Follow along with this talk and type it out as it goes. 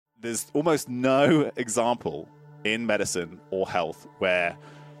There's almost no example in medicine or health where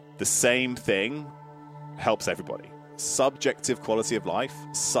the same thing helps everybody. Subjective quality of life,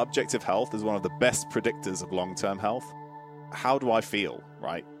 subjective health is one of the best predictors of long-term health. How do I feel,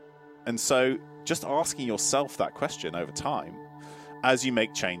 right? And so just asking yourself that question over time as you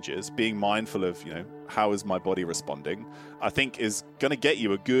make changes, being mindful of, how is my body responding, I think is going to get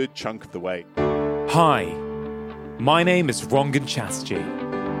you a good chunk of the way. Hi, my name is Rangan Chatterjee.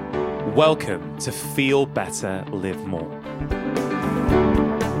 Welcome to Feel Better, Live More.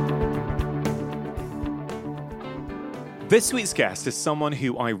 This week's guest is someone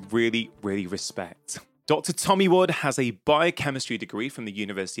who I really respect. Dr. Tommy Wood has a biochemistry degree from the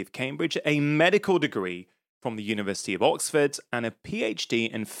University of Cambridge, a medical degree from the University of Oxford, and a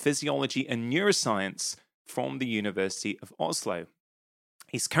PhD in physiology and neuroscience from the University of Oslo.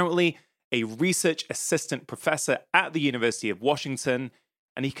 He's currently a research assistant professor at the University of Washington,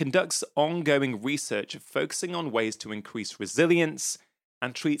 and he conducts ongoing research focusing on ways to increase resilience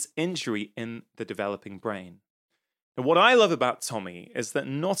and treats injury in the developing brain. And what I love about Tommy is that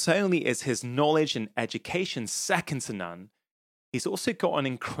not only is his knowledge and education second to none, he's also got an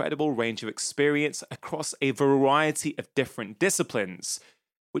incredible range of experience across a variety of different disciplines,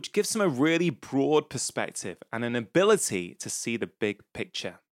 which gives him a really broad perspective and an ability to see the big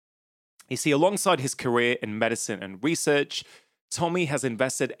picture. You see, alongside his career in medicine and research, Tommy has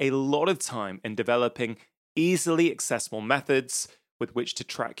invested a lot of time in developing easily accessible methods with which to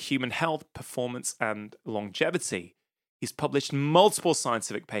track human health, performance, and longevity. He's published multiple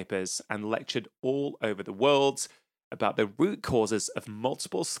scientific papers and lectured all over the world about the root causes of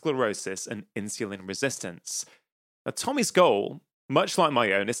multiple sclerosis and insulin resistance. Now, Tommy's goal, much like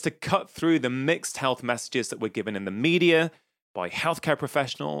my own, is to cut through the mixed health messages that were given in the media, by healthcare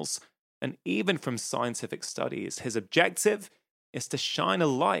professionals, and even from scientific studies. His objective is to shine a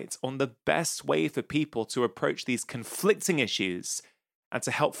light on the best way for people to approach these conflicting issues and to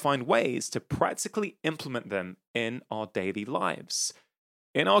help find ways to practically implement them in our daily lives.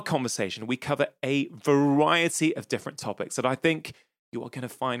 In our conversation, we cover a variety of different topics that I think you are going to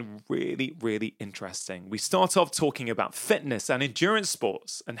find really interesting. We start off talking about fitness and endurance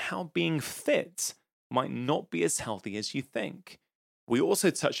sports and how being fit might not be as healthy as you think. We also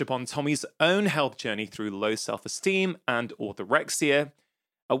touch upon Tommy's own health journey through low self-esteem and orthorexia.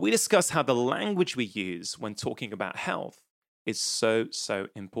 We discuss how the language we use when talking about health is so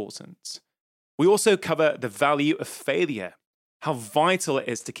important. We also cover the value of failure, how vital it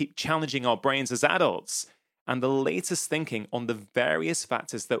is to keep challenging our brains as adults, and the latest thinking on the various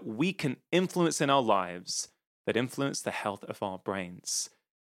factors that we can influence in our lives that influence the health of our brains.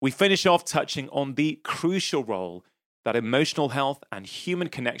 We finish off touching on the crucial role that emotional health and human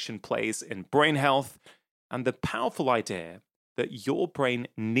connection plays in brain health, and the powerful idea that your brain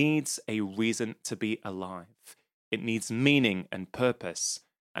needs a reason to be alive. It needs meaning and purpose,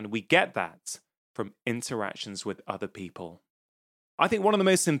 and we get that from interactions with other people. I think one of the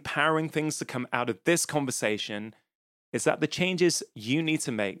most empowering things to come out of this conversation is that the changes you need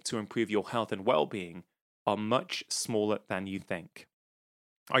to make to improve your health and well-being are much smaller than you think.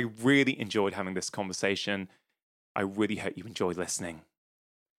 I really enjoyed having this conversation. I really hope you enjoy listening.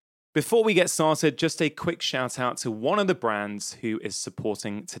 Before we get started, just a quick shout out to one of the brands who is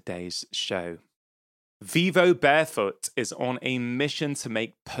supporting today's show. Vivo Barefoot is on a mission to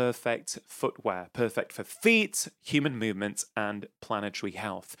make perfect footwear, perfect for feet, human movement, and planetary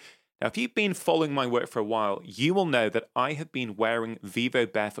health. Now, if you've been following my work for a while, you will know that I have been wearing Vivo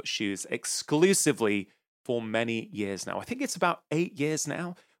Barefoot shoes exclusively for many years now. I think it's about 8 years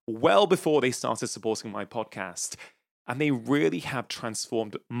now, well before they started supporting my podcast. And they really have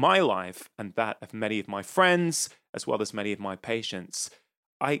transformed my life and that of many of my friends, as well as many of my patients.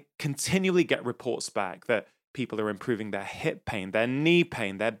 I continually get reports back that people are improving their hip pain, their knee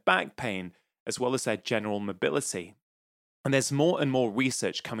pain, their back pain, as well as their general mobility. And there's more and more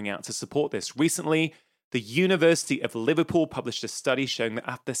research coming out to support this. Recently, the University of Liverpool published a study showing that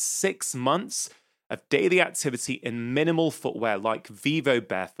after 6 months of daily activity in minimal footwear like Vivo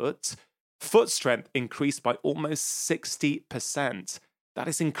Barefoot, foot strength increased by almost 60%. That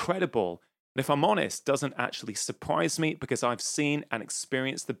is incredible. And if I'm honest, doesn't actually surprise me because I've seen and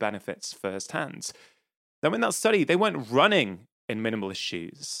experienced the benefits firsthand. Now, in that study, they weren't running in minimalist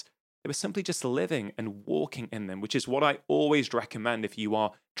shoes. They were simply just living and walking in them, which is what I always recommend if you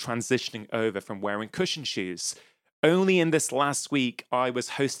are transitioning over from wearing cushion shoes. Only in this last week, I was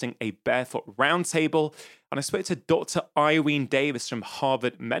hosting a barefoot roundtable, and I spoke to Dr. Irene Davis from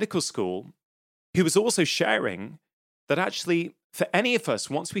Harvard Medical School, who was also sharing that actually, for any of us,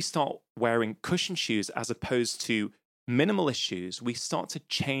 once we start wearing cushion shoes as opposed to minimalist shoes, we start to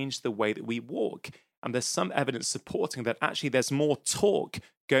change the way that we walk. And there's some evidence supporting that actually there's more torque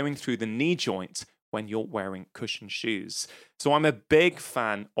going through the knee joint when you're wearing cushioned shoes. So I'm a big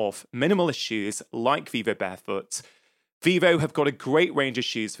fan of minimalist shoes like Vivo Barefoot. Vivo have got a great range of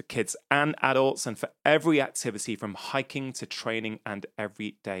shoes for kids and adults and for every activity from hiking to training and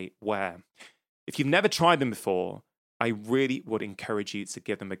everyday wear. If you've never tried them before, I really would encourage you to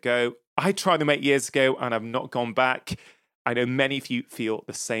give them a go. I tried them 8 years ago and I've not gone back. I know many of you feel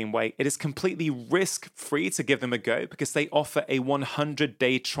the same way. It is completely risk-free to give them a go because they offer a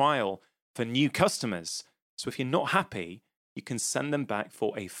 100-day trial for new customers. So if you're not happy, you can send them back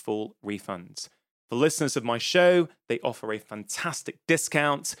for a full refund. For listeners of my show, they offer a fantastic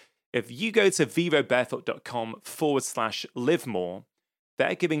discount. If you go to vivobarefoot.com/livemore,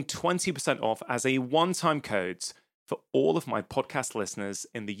 they're giving 20% off as a one-time code for all of my podcast listeners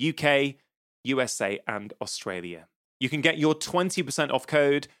in the UK, USA, and Australia. You can get your 20% off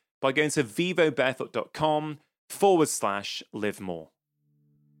code by going to vivobarefoot.com/livemore.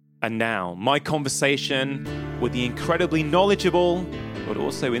 And now, my conversation with the incredibly knowledgeable, but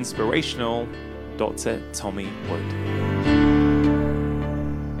also inspirational, Dr. Tommy Wood.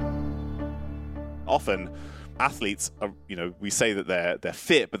 Often, athletes are, we say that they're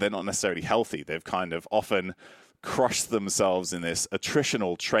fit, but they're not necessarily healthy. They've kind of often crushed themselves in this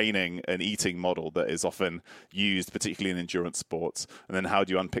attritional training and eating model that is often used, particularly in endurance sports. And then how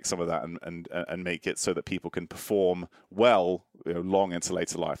do you unpick some of that and make it so that people can perform well, long into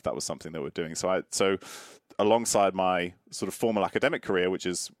later life? That was something that we're doing. So alongside my sort of formal academic career, which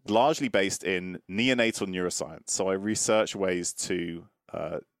is largely based in neonatal neuroscience, so I research ways to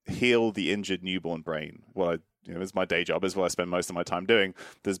heal the injured newborn brain. It's my day job, is what I spend most of my time doing.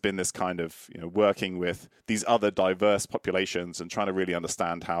 There's been this kind of, working with these other diverse populations and trying to really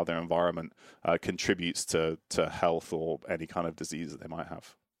understand how their environment contributes to health or any kind of disease that they might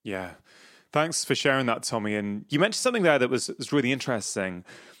have. Yeah. Thanks for sharing that, Tommy. And you mentioned something there that was really interesting.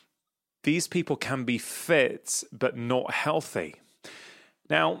 These people can be fit, but not healthy.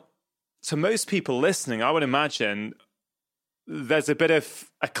 Now, to most people listening, I would imagine there's a bit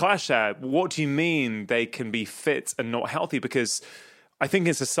of a clash there. What do you mean they can be fit and not healthy? Because I think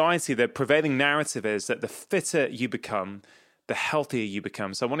in society, the prevailing narrative is that the fitter you become, the healthier you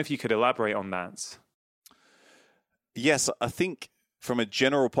become. So I wonder if you could elaborate on that. Yes, I think from a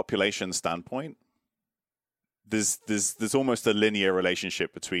general population standpoint, there's almost a linear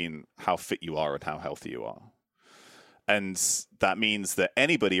relationship between how fit you are and how healthy you are. And that means that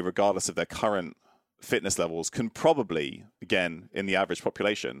anybody, regardless of their current fitness levels, can probably, again, in the average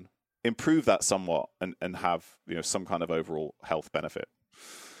population, improve that somewhat and have some kind of overall health benefit.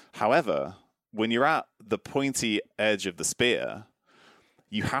 However, when you're at the pointy edge of the spear,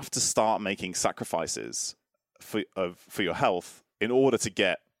 you have to start making sacrifices for your health in order to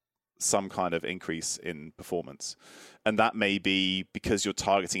get some kind of increase in performance. And that may be because you're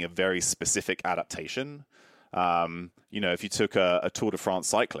targeting a very specific adaptation. If you took a Tour de France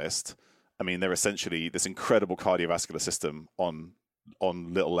cyclist, they're essentially this incredible cardiovascular system on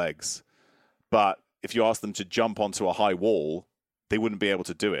little legs. But if you ask them to jump onto a high wall, they wouldn't be able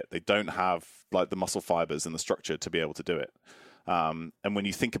to do it. They don't have the muscle fibers and the structure to be able to do it. And when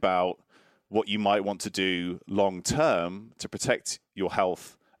you think about what you might want to do long term to protect your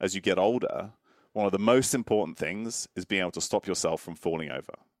health as you get older, one of the most important things is being able to stop yourself from falling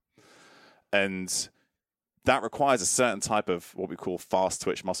over. And that requires a certain type of what we call fast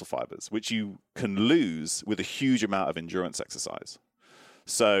twitch muscle fibers, which you can lose with a huge amount of endurance exercise.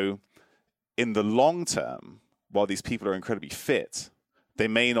 So in the long term, while these people are incredibly fit, they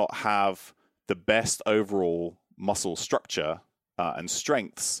may not have the best overall muscle structure and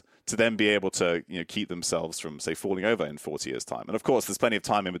strengths to then be able to keep themselves from, say, falling over in 40 years' time. And of course, there's plenty of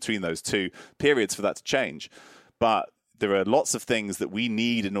time in between those two periods for that to change. But there are lots of things that we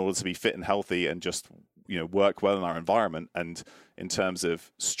need in order to be fit and healthy and just work well in our environment. And in terms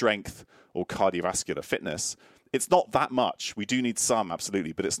of strength or cardiovascular fitness, it's not that much. We do need some,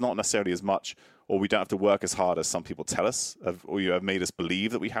 absolutely, but it's not necessarily as much, or we don't have to work as hard as some people tell us, or you have made us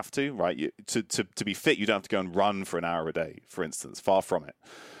believe that we have to, right? To be fit, you don't have to go and run for an hour a day, for instance, far from it.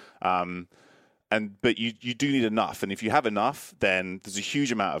 But you do need enough. And if you have enough, then there's a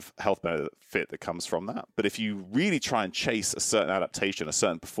huge amount of health benefit that comes from that. But if you really try and chase a certain adaptation, a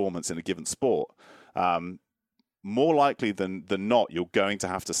certain performance in a given sport, more likely than not, you're going to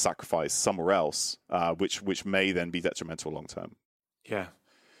have to sacrifice somewhere else, which may then be detrimental long term. Yeah,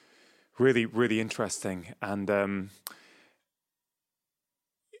 really, really interesting. And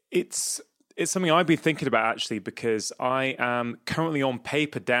it's something I've been thinking about, actually, because I am currently on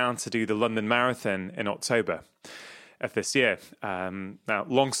paper down to do the London Marathon in October. of this year. Now,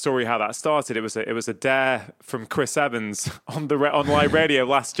 long story how that started. It was a dare from Chris Evans on live radio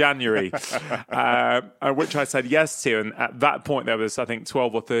last January, which I said yes to. And at that point, there was, I think,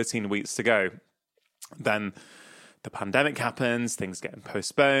 12 or 13 weeks to go. Then the pandemic happens, things getting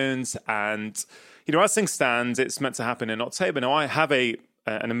postponed, and as things stand, it's meant to happen in October. Now, I have an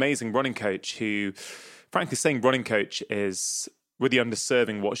amazing running coach who, frankly, saying running coach is really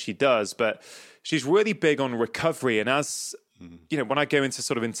underserving what she does, but she's really big on recovery. And as when I go into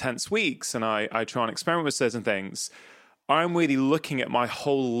sort of intense weeks and I try and experiment with certain things, I'm really looking at my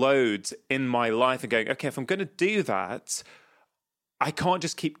whole load in my life and going, okay, if I'm going to do that, I can't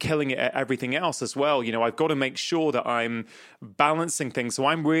just keep killing it at everything else as well. I've got to make sure that I'm balancing things. So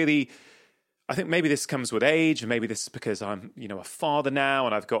I think maybe this comes with age, and maybe this is because I'm, a father now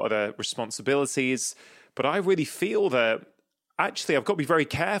and I've got other responsibilities. But I really feel that actually I've got to be very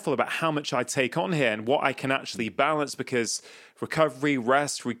careful about how much I take on here and what I can actually balance, because recovery,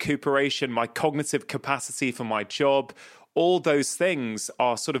 rest, recuperation, my cognitive capacity for my job, all those things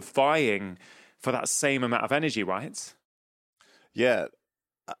are sort of vying for that same amount of energy, right? Yeah,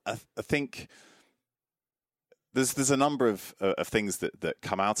 I think there's a number of things that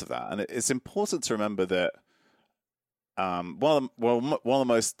come out of that, and it's important to remember that one of the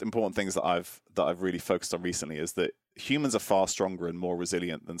most important things that I've really focused on recently is that humans are far stronger and more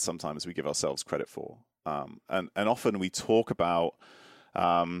resilient than sometimes we give ourselves credit for, and often we talk about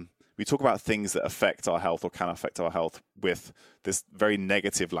things that affect our health or can affect our health with this very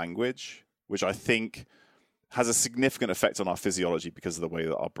negative language, which I think has a significant effect on our physiology because of the way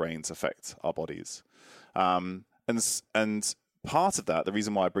that our brains affect our bodies. And part of that, the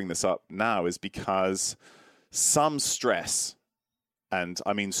reason why I bring this up now, is because some stress, and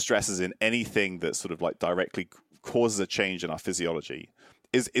I mean stress as in anything that sort of like directly causes a change in our physiology,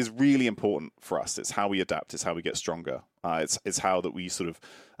 is really important for us. It's how we adapt. It's how we get stronger. It's how that we sort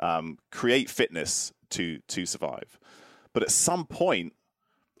of create fitness to survive. But at some point,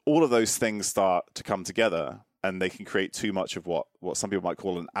 all of those things start to come together, and they can create too much of what some people might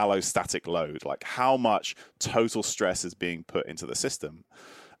call an allostatic load, like how much total stress is being put into the system.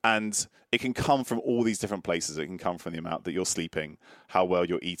 And it can come from all these different places. It can come from the amount that you're sleeping, how well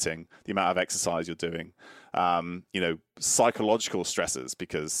you're eating, the amount of exercise you're doing, psychological stresses,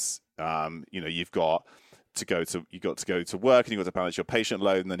 because you've got to go to work, and you've got to balance your patient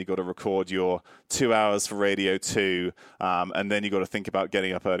load, and then you've got to record your 2 hours for Radio 2, and then you've got to think about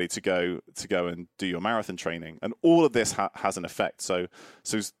getting up early to go and do your marathon training, and all of this has an effect. So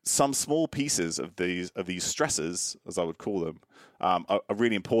some small pieces of these stresses, as I would call them, are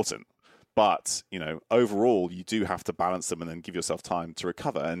really important. But overall, you do have to balance them and then give yourself time to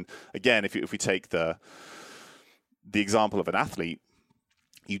recover. And again, if we take the example of an athlete,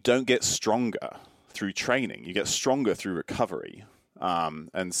 you don't get stronger through training, you get stronger through recovery.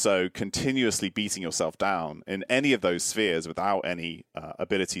 And so continuously beating yourself down in any of those spheres without any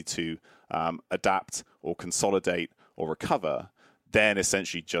ability to adapt or consolidate or recover, then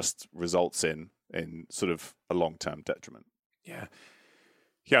essentially just results in sort of a long-term detriment.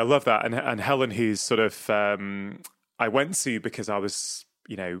 Yeah, I love that. And Helen, who's sort of I went to because I was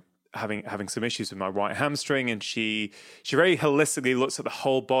having some issues with my right hamstring, and she very holistically looks at the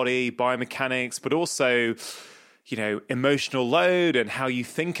whole body, biomechanics, but also emotional load and how you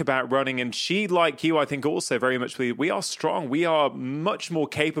think about running. And she, like you, I think also very much we are strong. We are much more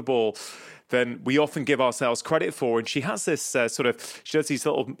capable than we often give ourselves credit for. And she has this she does these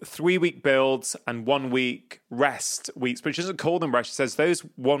little 3-week builds and 1 week rest weeks, but she doesn't call them rest. She says those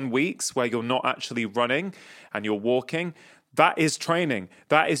 1 weeks where you're not actually running and you're walking, that is training.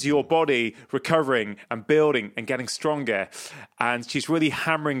 That is your body recovering and building and getting stronger. And she's really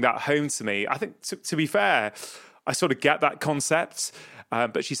hammering that home to me. I think, to be fair, I sort of get that concept.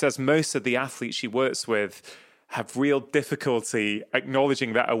 But she says most of the athletes she works with have real difficulty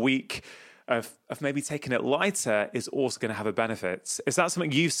acknowledging that a week of maybe taking it lighter is also going to have a benefit. Is that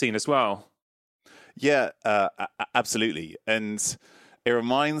something you've seen as well? Yeah, absolutely. And it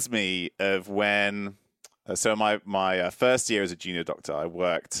reminds me of when... So my first year as a junior doctor, I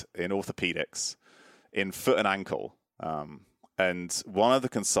worked in orthopedics in foot and ankle. And one of the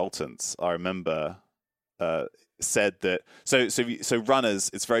consultants, I remember, said that so runners,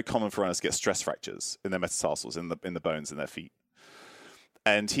 it's very common for runners to get stress fractures in their metatarsals, in the bones in their feet.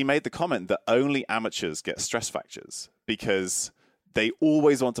 And he made the comment that only amateurs get stress fractures because they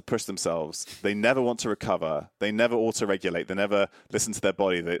always want to push themselves. They never want to recover. They never auto-regulate. They never listen to their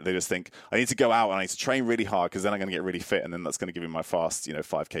body. They just think, I need to go out and I need to train really hard because then I'm going to get really fit, and then that's going to give me my fast,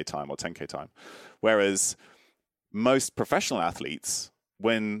 5K time or 10K time. Whereas most professional athletes,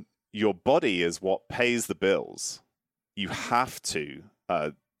 when your body is what pays the bills, you have to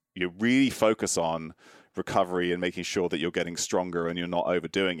you really focus on recovery and making sure that you're getting stronger and you're not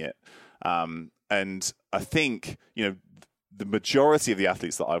overdoing it. And I think, the majority of the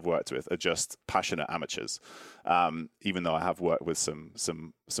athletes that I've worked with are just passionate amateurs, even though I have worked with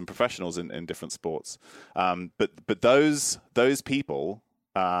some professionals in different sports. But those people,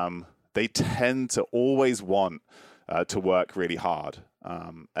 they tend to always want to work really hard.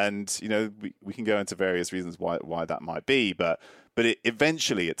 And we can go into various reasons why that might be, but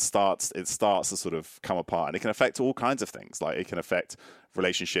eventually it starts to sort of come apart, and it can affect all kinds of things. Like, it can affect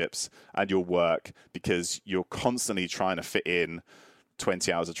relationships and your work, because you're constantly trying to fit in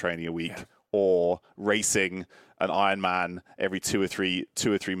 20 hours of training a week, or racing an Ironman every two or three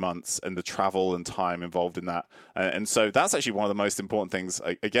months, and the travel and time involved in that. And so that's actually one of the most important things.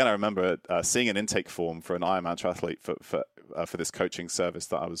 Again, I remember seeing an intake form for an Ironman triathlete for this coaching service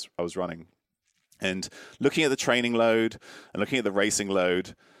that I was running, and looking at the training load and looking at the racing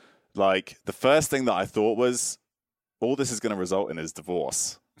load. Like, the first thing that I thought was, all this is going to result in is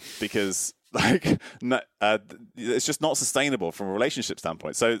divorce, because it's just not sustainable from a relationship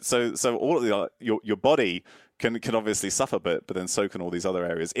standpoint. So all of the your body can obviously suffer, but then so can all these other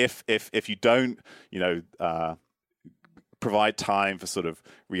areas if you don't provide time for sort of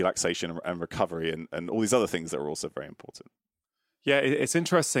relaxation and recovery and all these other things that are also very important. Yeah, it's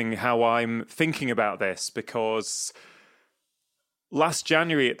interesting how I'm thinking about this, because last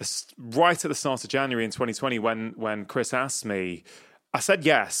January, right at the start of January in 2020, when Chris asked me, I said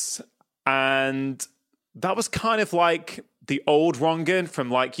yes. And that was kind of like the old Rongan from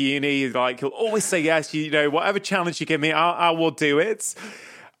like uni. Like, he'll always say yes, whatever challenge you give me, I will do it.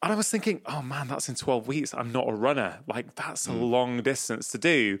 And I was thinking, oh man, that's in 12 weeks. I'm not a runner. Like, that's a long distance to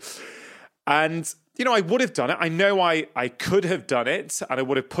do. And, I would have done it. I know I could have done it, and I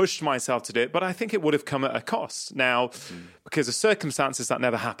would have pushed myself to do it, but I think it would have come at a cost. Now, because of circumstances, that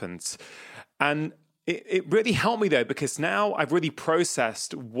never happened. And it really helped me, though, because now I've really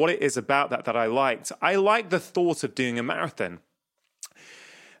processed what it is about that I liked. I like the thought of doing a marathon.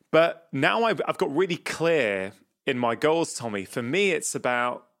 But now I've got really clear in my goals, Tommy. For me, it's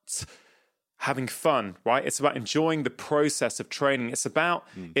about having fun, right? It's about enjoying the process of training. It's about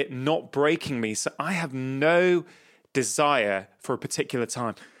it not breaking me. So I have no desire for a particular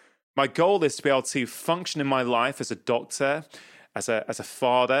time. My goal is to be able to function in my life as a doctor, as a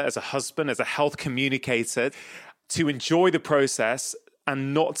father, as a husband, as a health communicator, to enjoy the process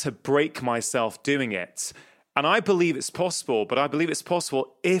and not to break myself doing it. And I believe it's possible, but I believe it's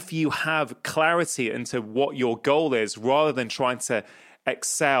possible if you have clarity into what your goal is, rather than trying to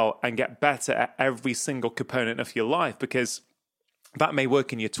excel and get better at every single component of your life, because that may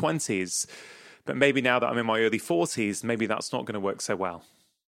work in your 20s, but maybe now that I'm in my early 40s, maybe that's not going to work so well.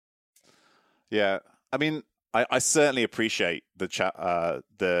 Yeah, I mean, I certainly appreciate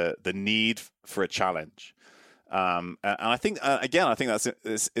the need for a challenge, and I think again, I think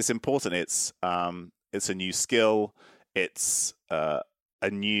it's important. It's a new skill. It's a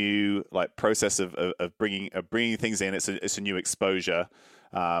new process of bringing things in. It's a new exposure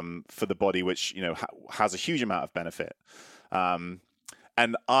for the body, which has a huge amount of benefit. And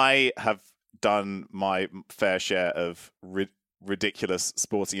I have done my fair share of ridiculous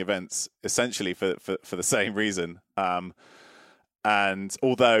sporting events, essentially for the same reason. And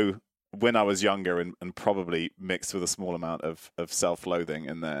although when I was younger and probably mixed with a small amount of self-loathing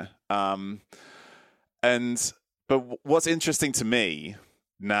in there, but what's interesting to me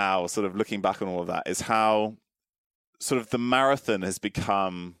now, sort of looking back on all of that, is how sort of the marathon has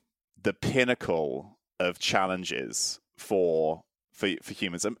become the pinnacle of challenges for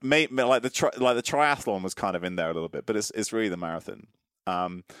humans. And like the triathlon was kind of in there a little bit, but it's really the marathon.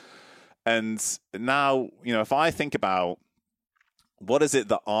 And now, if I think about what is it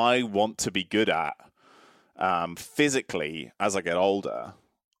that I want to be good at physically as I get older,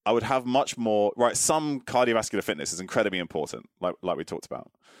 I would have much more, right? Some cardiovascular fitness is incredibly important, like we talked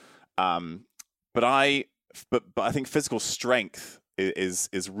about. But I think physical strength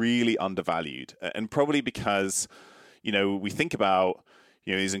is really undervalued, and probably because, we think about,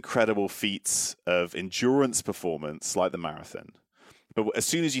 these incredible feats of endurance performance like the marathon. But as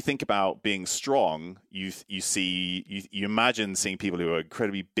soon as you think about being strong, you imagine seeing people who are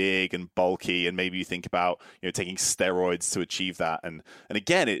incredibly big and bulky, and maybe you think about taking steroids to achieve that. And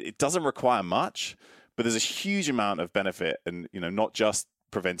again, it doesn't require much, but there's a huge amount of benefit, and not just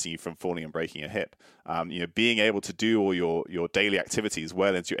preventing you from falling and breaking a hip. Being able to do all your daily activities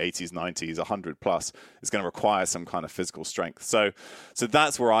well into your 80s, 90s, 100 plus is going to require some kind of physical strength. So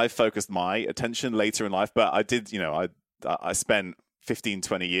that's where I focused my attention later in life. But I did, I spent 15,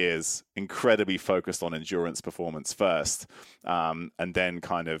 20 years incredibly focused on endurance performance first, and then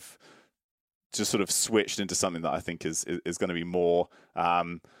kind of just sort of switched into something that I think is going to be more,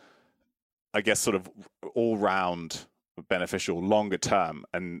 I guess, sort of all round beneficial longer term.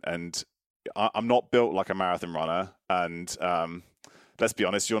 And I'm not built like a marathon runner, and let's be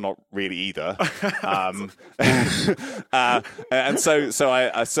honest, you're not really either. And so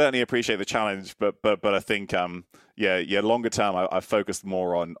I certainly appreciate the challenge, but I think longer term I focused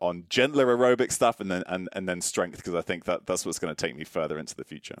more on gentler aerobic stuff and then strength, because I think that's what's going to take me further into the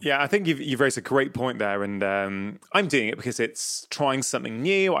future. Yeah, I think you've raised a great point there, and I'm doing it because it's trying something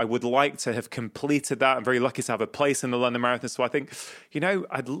new. I would like to have completed that. I'm very lucky to have a place in the London Marathon, so I think,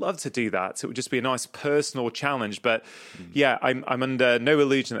 I'd love to do that. It would just be a nice personal challenge, but yeah, I'm under no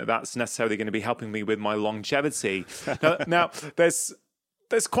illusion that that's necessarily going to be helping me with my longevity. Now there's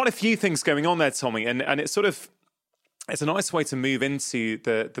quite a few things going on there, Tommy, and it's sort of, it's a nice way to move into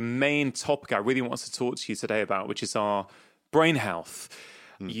the main topic I really want to talk to you today about, which is our brain health.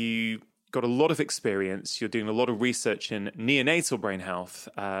 You got a lot of experience. You're doing a lot of research in neonatal brain health.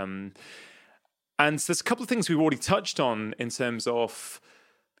 And there's a couple of things we've already touched on in terms of,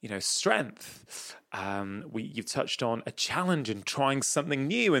 strength. You've touched on a challenge and trying something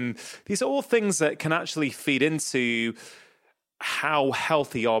new. And these are all things that can actually feed into how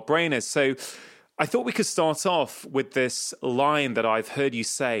healthy our brain is. So I thought we could start off with this line that I've heard you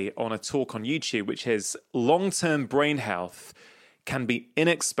say on a talk on YouTube, which is long-term brain health can be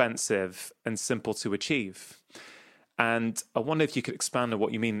inexpensive and simple to achieve. And I wonder if you could expand on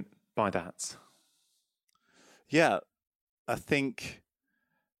what you mean by that. Yeah, I think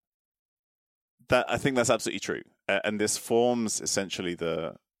that's absolutely true. And this forms essentially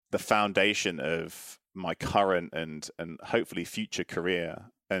the foundation of my current and hopefully future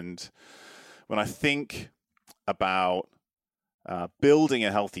career. And when I think about building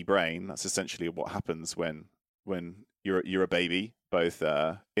a healthy brain, that's essentially what happens when you're a baby, both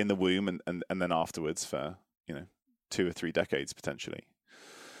in the womb and then afterwards for 2 or 3 decades potentially.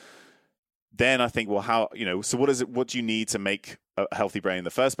 Then I think, well, how so what do you need to make a healthy brain in the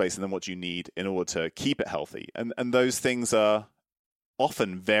first place, and then what do you need in order to keep it healthy? And those things are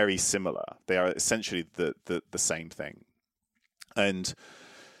often very similar. They are essentially the same thing. And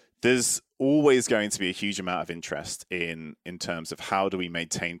there's always going to be a huge amount of interest in terms of how do we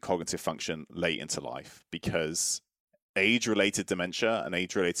maintain cognitive function late into life, because age-related dementia and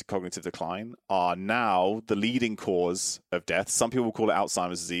age-related cognitive decline are now the leading cause of death. Some people call it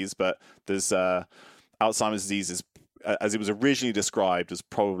Alzheimer's disease, but there's Alzheimer's disease as it was originally described as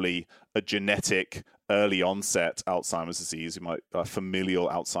probably a genetic early onset Alzheimer's disease, familial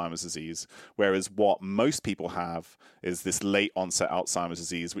Alzheimer's disease, whereas what most people have is this late onset Alzheimer's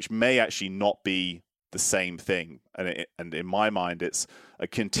disease, which may actually not be the same thing. And in my mind, it's a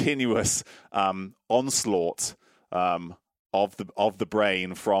continuous onslaught of the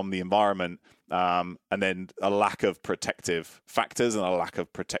brain from the environment, and then a lack of protective factors and a lack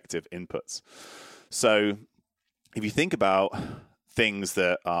of protective inputs. So if you think about things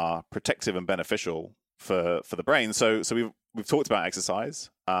that are protective and beneficial for the brain, so we've talked about exercise.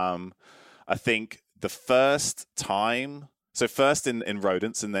 I think the first time, so first in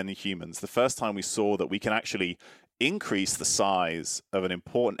rodents and then in humans, the first time we saw that we can actually increase the size of an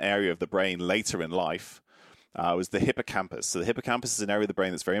important area of the brain later in life was the hippocampus. So the hippocampus is an area of the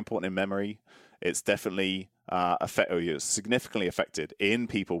brain that's very important in memory. It's definitely significantly affected in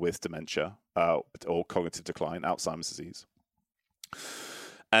people with dementia or cognitive decline, Alzheimer's disease.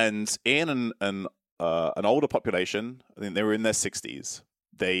 And in an older population, I think they were in their 60s,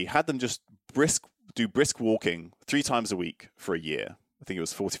 they had them just do brisk walking 3 times a week for a year. I think it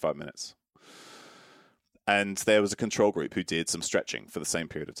was 45 minutes. And there was a control group who did some stretching for the same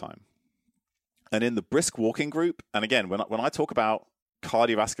period of time. And in the brisk walking group, and again, when I talk about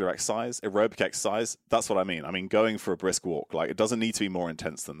cardiovascular exercise, aerobic exercise, that's what I mean. I mean, going for a brisk walk, like it doesn't need to be more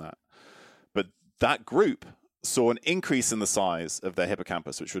intense than that. But that group saw an increase in the size of their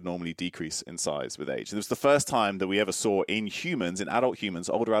hippocampus, which would normally decrease in size with age. And it was the first time that we ever saw in humans, in adult humans,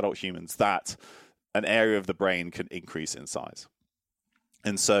 older adult humans, that an area of the brain can increase in size.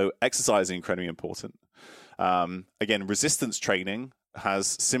 And so exercise is incredibly important. Again, resistance training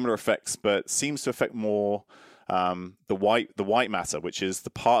has similar effects, but seems to affect more the white matter, which is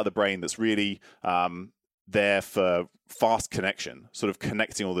the part of the brain that's really there for fast connection, sort of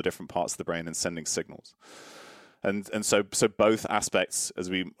connecting all the different parts of the brain and sending signals. And so both aspects, as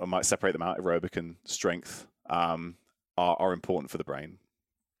we might separate them out, aerobic and strength, are important for the brain.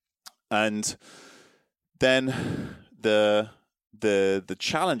 And then the the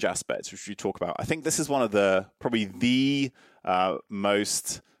challenge aspects, which we talk about, I think this is one of the probably the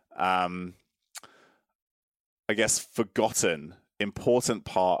most I guess forgotten important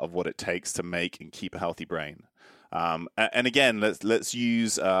part of what it takes to make and keep a healthy brain. And again, let's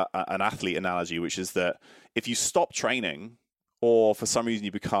use an athlete analogy, which is that if you stop training, or for some reason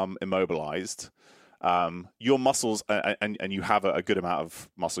you become immobilized, your muscles, and you have a good amount of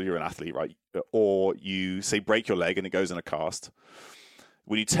muscle, you're an athlete, right? Or you say break your leg and it goes in a cast.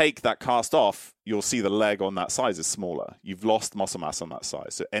 When you take that cast off, you'll see the leg on that size is smaller. You've lost muscle mass on that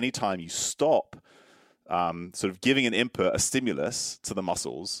size. So anytime you stop sort of giving an input, a stimulus to the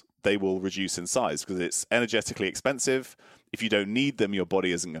muscles, they will reduce in size because it's energetically expensive. If you don't need them, your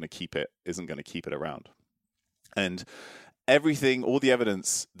body isn't going to keep it around. And everything, all the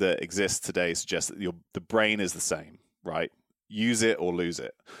evidence that exists today suggests that the brain is the same, right? Use it or lose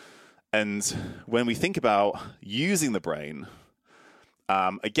it. And when we think about using the brain,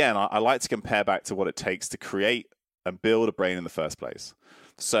 again, I like to compare back to what it takes to create and build a brain in the first place.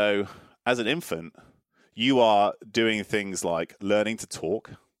 So as an infant, you are doing things like learning to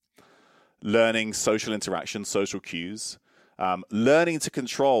talk, learning social interaction, social cues, learning to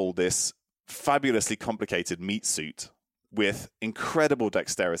control this fabulously complicated meat suit with incredible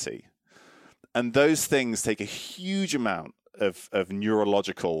dexterity. And those things take a huge amount of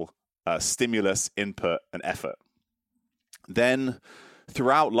neurological stimulus, input, and effort. Then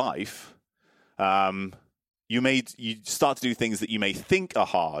throughout life, you start to do things that you may think are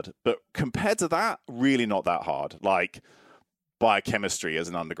hard, but compared to that, really not that hard, like biochemistry as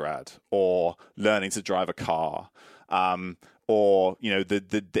an undergrad, or learning to drive a car, or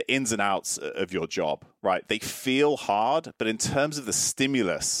the ins and outs of your job, right? They feel hard, but in terms of the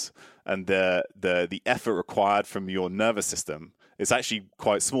stimulus and the effort required from your nervous system, it's actually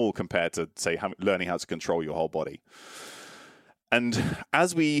quite small compared to, say, learning how to control your whole body. And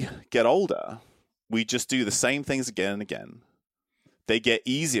as we get older, we just do the same things again and again. They get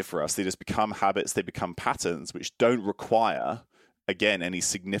easier for us. They just become habits. They become patterns, which don't require, again, any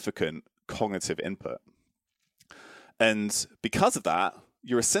significant cognitive input. And because of that,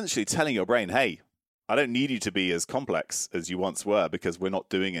 you're essentially telling your brain, hey, I don't need you to be as complex as you once were because we're not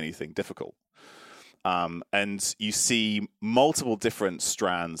doing anything difficult. And you see multiple different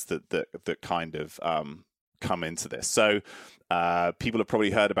strands that kind of come into this. So people have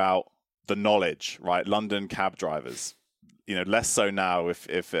probably heard about the knowledge, right? London cab drivers, less so now if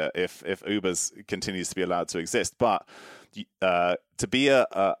Ubers continues to be allowed to exist. But to be a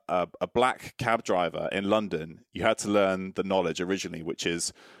black cab driver in London, you had to learn the knowledge originally, which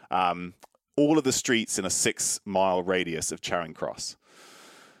is all of the streets in a 6-mile radius of Charing Cross.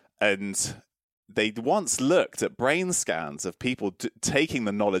 And they once looked at brain scans of people taking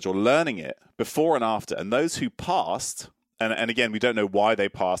the knowledge or learning it before and after, and those who passed. And again, we don't know why they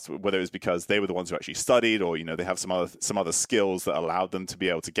passed, whether it was because they were the ones who actually studied, or they have some other skills that allowed them to be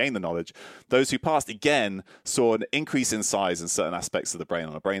able to gain the knowledge. Those who passed, again, saw an increase in size in certain aspects of the brain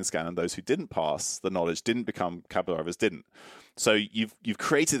on a brain scan, and those who didn't pass the knowledge, didn't become cab drivers, didn't. So you've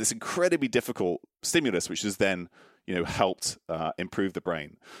created this incredibly difficult stimulus, which has then helped improve the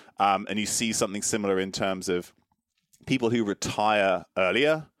brain. And you see something similar in terms of people who retire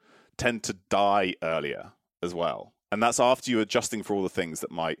earlier tend to die earlier as well. And that's after you adjusting for all the things that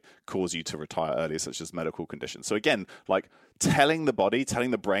might cause you to retire earlier, such as medical conditions. So again, like telling the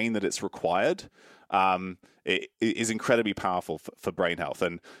brain that it's required, it is incredibly powerful for brain health.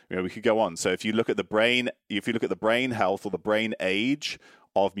 And we could go on. So if you look at the brain health or the brain age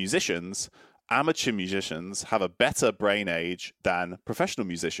of musicians, amateur musicians have a better brain age than professional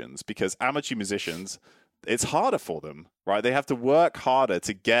musicians, because amateur musicians, it's harder for them, right? They have to work harder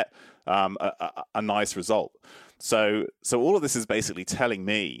to get a nice result. So all of this is basically telling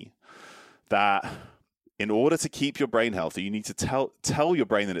me that in order to keep your brain healthy, you need to tell your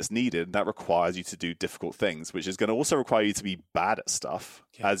brain that it's needed. And that requires you to do difficult things, which is going to also require you to be bad at stuff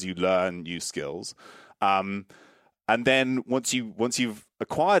as you learn new skills. And then once you've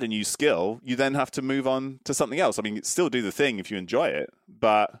acquired a new skill, you then have to move on to something else. I mean, still do the thing if you enjoy it,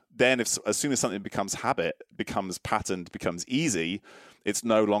 but then as soon as something becomes habit, becomes patterned, becomes easy, it's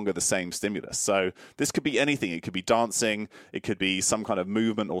no longer the same stimulus. So this could be anything. It could be dancing. It could be some kind of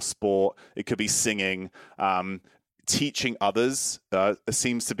movement or sport. It could be singing. Teaching others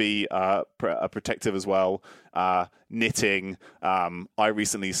seems to be protective as well. knitting. I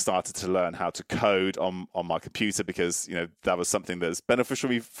recently started to learn how to code on my computer because, that was something that's beneficial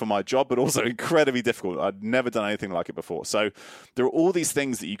for my job, but also incredibly difficult. I'd never done anything like it before. So there are all these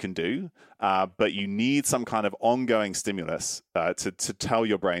things that you can do, but you need some kind of ongoing stimulus to tell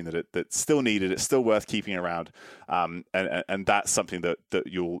your brain that it's still needed, it's still worth keeping around, and that's something that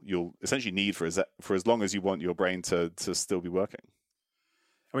you'll essentially need for as long as you want your brain to still be working.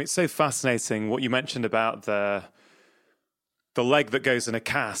 I mean, it's so fascinating what you mentioned about the leg that goes in a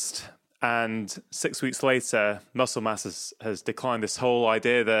cast, and 6 weeks later, muscle mass has declined. This whole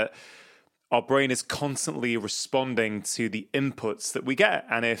idea that our brain is constantly responding to the inputs that we get,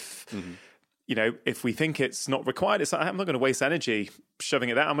 and if if we think it's not required, it's like, I'm not going to waste energy shoving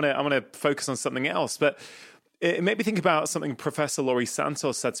it out. I'm going to focus on something else. But it made me think about something Professor Laurie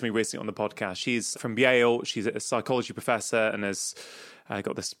Santos said to me recently on the podcast. She's from Yale. She's a psychology professor and has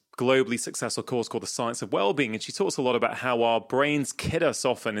got this globally successful course called The Science of Wellbeing. And she talks a lot about how our brains kid us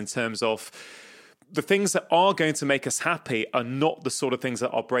often in terms of the things that are going to make us happy are not the sort of things that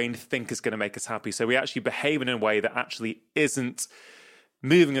our brain think is going to make us happy. So we actually behave in a way that actually isn't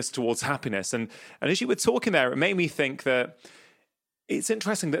moving us towards happiness. And as you were talking there, it made me think that it's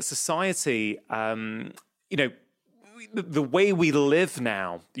interesting that society, the way we live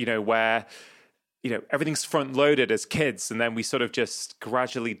now, where everything's front loaded as kids, and then we sort of just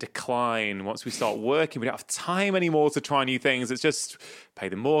gradually decline once we start working. We don't have time anymore to try new things. It's just pay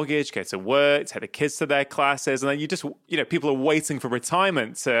the mortgage, go to work, take the kids to their classes, and then you just, people are waiting for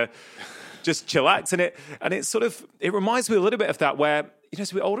retirement to just chillax. And it sort of, it reminds me a little bit of that, where,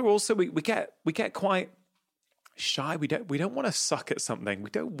 as we're older also, we get quite shy. We don't want to suck at something. We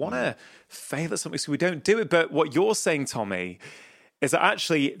don't want to fail at something, so we don't do it. But what you're saying, Tommy, is that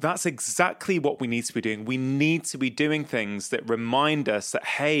actually that's exactly what we need to be doing. We need to be doing things that remind us that,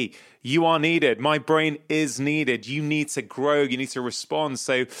 hey, you are needed. My brain is needed. You need to grow. You need to respond.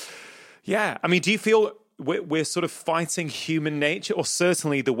 So, yeah. I mean, do you feel we're sort of fighting human nature, or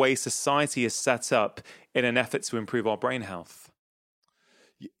certainly the way society is set up in an effort to improve our brain health?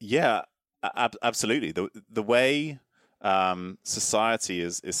 Yeah, absolutely. The way society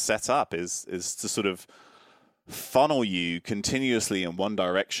is set up is to sort of funnel you continuously in one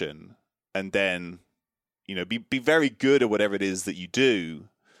direction, and then be very good at whatever it is that you do,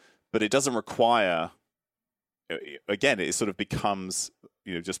 but it doesn't require, again, it sort of becomes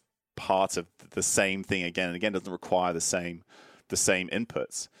just part of the same thing again and again. It doesn't require the same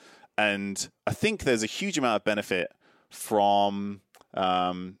inputs. And I think there's a huge amount of benefit from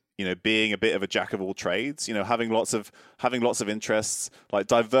being a bit of a jack of all trades, having lots of interests, like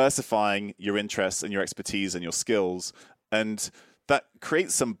diversifying your interests and your expertise and your skills. And that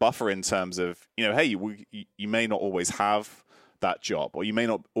creates some buffer in terms of, hey, you may not always have that job, or you may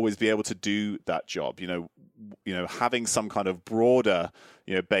not always be able to do that job. Having some kind of broader,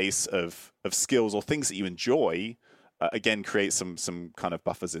 base of skills or things that you enjoy, again, creates some kind of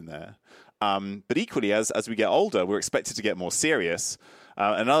buffers in there. But equally, as we get older, we're expected to get more serious.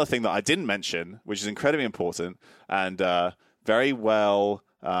 Another thing that I didn't mention, which is incredibly important and very well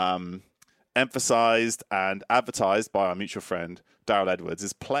emphasized and advertised by our mutual friend, Daryl Edwards,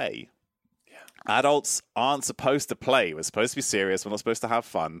 is play. Yeah. Adults aren't supposed to play. We're supposed to be serious. We're not supposed to have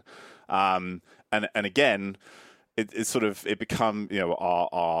fun. And again, it become,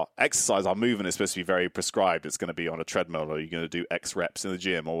 our exercise, our movement is supposed to be very prescribed. It's going to be on a treadmill, or you're going to do X reps in the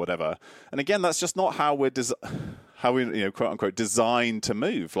gym or whatever. And again, that's just not how we're quote unquote designed to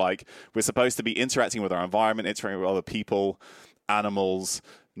move. Like, we're supposed to be interacting with our environment, interacting with other people, animals,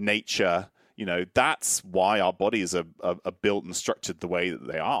 nature. That's why our bodies are built and structured the way that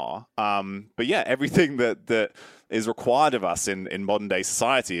they are. But yeah, everything that is required of us in modern day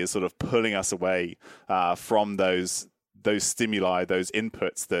society is sort of pulling us away from those stimuli, those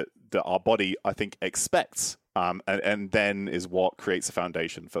inputs that our body, I think, expects, and then is what creates a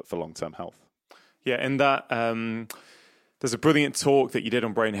foundation for long-term health. Yeah, and that there's a brilliant talk that you did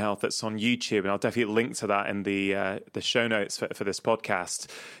on brain health that's on YouTube, and I'll definitely link to that in the show notes for this podcast.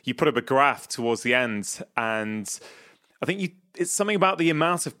 You put up a graph towards the end, and I think it's something about the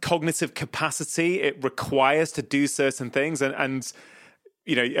amount of cognitive capacity it requires to do certain things, and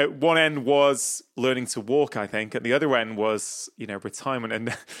at one end was learning to walk, I think, at the other end was retirement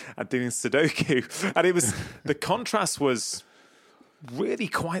and doing Sudoku, and it was the contrast was really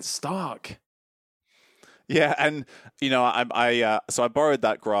quite stark. Yeah, and so I borrowed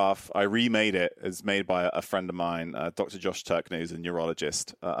that graph. I remade it. It's made by a friend of mine, Dr. Josh Turkner, who's a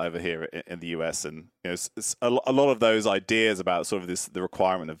neurologist over here in the US, and it's a lot of those ideas about sort of the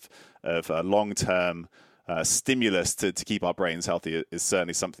requirement of long-term stimulus to keep our brains healthy is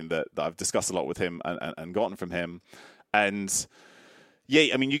certainly something that I've discussed a lot with him and gotten from him. And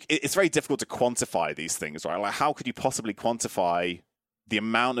yeah, I mean, it's very difficult to quantify these things, right? Like, how could you possibly quantify the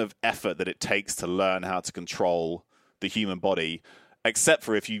amount of effort that it takes to learn how to control the human body, except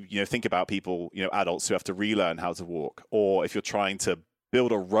for if you think about people, adults who have to relearn how to walk, or if you're trying to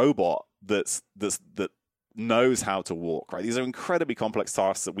build a robot that knows how to walk, right? These are incredibly complex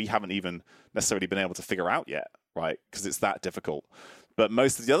tasks that we haven't even necessarily been able to figure out yet, right? Because it's that difficult. But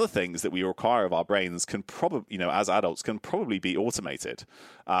most of the other things that we require of our brains can probably, as adults, can probably be automated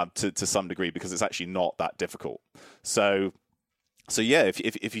to some degree, because it's actually not that difficult. So yeah,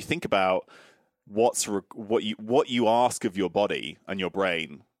 if you think about what you ask of your body and your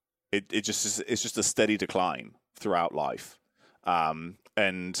brain, it's just a steady decline throughout life,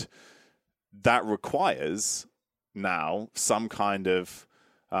 and that requires now some kind of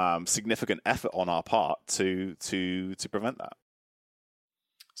significant effort on our part to prevent that.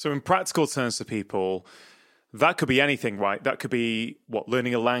 So in practical terms for people, that could be anything, right? That could be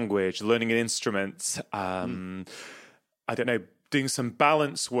learning a language, learning an instrument, I don't know, doing some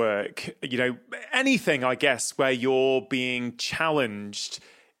balance work, anything, I guess, where you're being challenged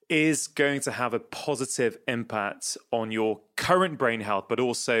is going to have a positive impact on your current brain health, but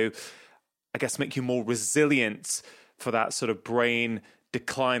also, I guess, make you more resilient for that sort of brain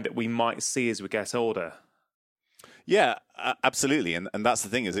decline that we might see as we get older. Yeah, absolutely. And that's the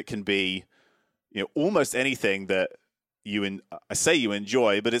thing, is it can be, almost anything that you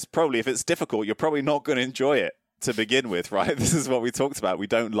enjoy, but it's probably, if it's difficult, you're probably not going to enjoy it to begin with, right? This is what we talked about. We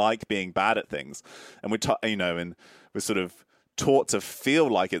don't like being bad at things, and and we're sort of taught to feel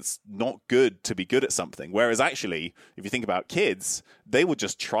like it's not good to be good at something. Whereas actually, if you think about kids, they will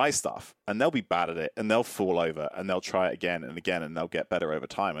just try stuff and they'll be bad at it and they'll fall over and they'll try it again and again and they'll get better over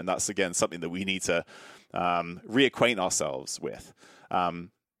time. And that's, again, something that we need to reacquaint ourselves with.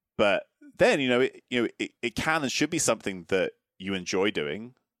 But then, it can and should be something that you enjoy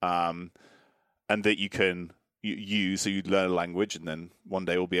doing, and that you can use. So you'd learn a language, and then one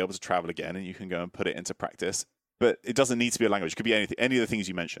day we'll be able to travel again and you can go and put it into practice. But it doesn't need to be a language. It could be anything, any of the things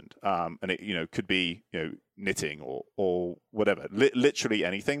you mentioned. And it could be, knitting or whatever. Literally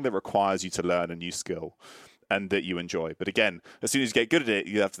anything that requires you to learn a new skill and that you enjoy. But again, as soon as you get good at it,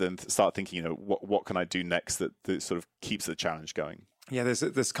 you have to then start thinking, what can I do next that sort of keeps the challenge going? Yeah, there's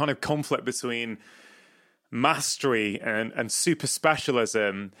this kind of conflict between mastery and super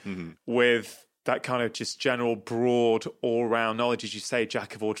specialism, with that kind of just general broad all-round knowledge, as you say,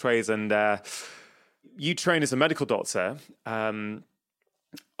 jack of all trades. And you train as a medical doctor. I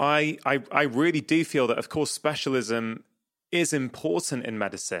really do feel that, of course, specialism is important in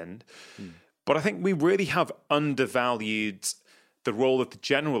medicine, but I think we really have undervalued the role of the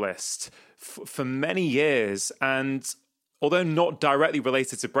generalist for many years. And although not directly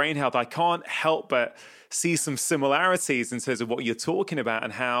related to brain health, I can't help but see some similarities in terms of what you're talking about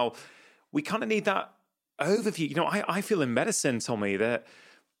and how we kind of need that overview. I feel in medicine, Tommy, that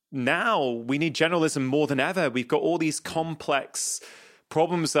now we need generalism more than ever. We've got all these complex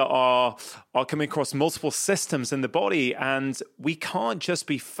problems that are coming across multiple systems in the body, and we can't just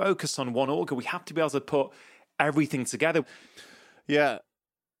be focused on one organ. We have to be able to put everything together. Yeah,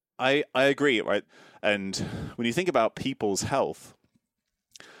 I agree, right? And when you think about people's health,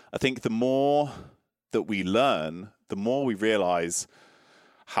 I think the more that we learn, the more we realize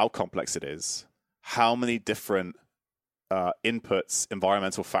how complex it is, how many different inputs,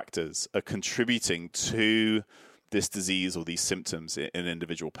 environmental factors are contributing to this disease or these symptoms in an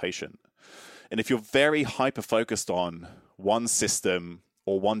individual patient. And if you're very hyper-focused on one system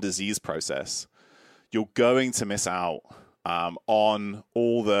or one disease process, you're going to miss out on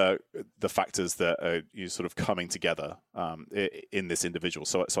all the factors that are sort of coming together in this individual.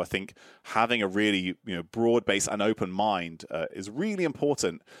 So I think having a really broad-based and open mind is really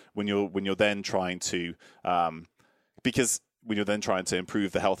important when you're then trying to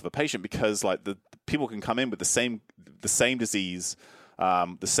improve the health of a patient, because like the people can come in with the same disease,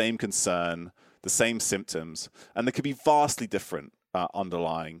 the same concern, the same symptoms, and there could be vastly different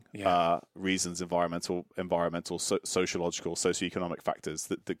underlying reasons, environmental, sociological, socioeconomic factors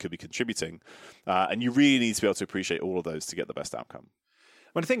that could be contributing. And you really need to be able to appreciate all of those to get the best outcome.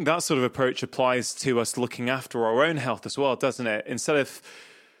 Well, I think that sort of approach applies to us looking after our own health as well, doesn't it? Instead of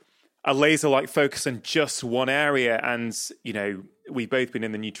a laser-like focus on just one area. And, we've both been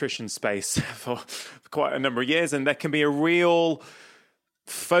in the nutrition space for quite a number of years, and there can be a real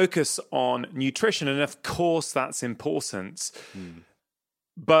focus on nutrition. And of course, that's important.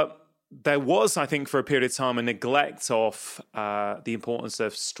 But there was, I think, for a period of time, a neglect of the importance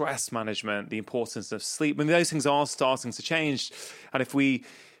of stress management, the importance of sleep. I mean, those things are starting to change. And if we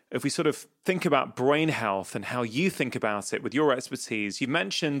sort of think about brain health and how you think about it with your expertise, you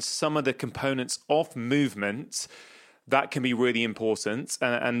mentioned some of the components of movement that can be really important.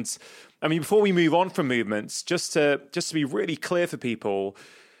 And I mean, before we move on from movements, just to be really clear for people,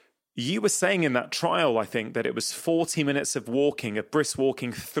 you were saying in that trial, I think, that it was 40 minutes of walking, of brisk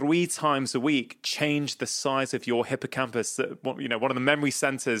walking 3 times a week, changed the size of your hippocampus, one of the memory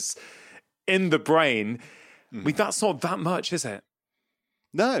centers in the brain. I mean, that's not that much, is it?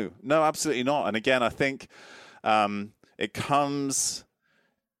 No, absolutely not. And again, I think it comes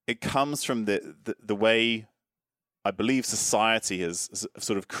from the way I believe society has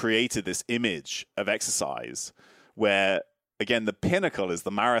sort of created this image of exercise where, again, the pinnacle is the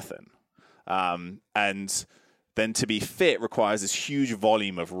marathon. And then to be fit requires this huge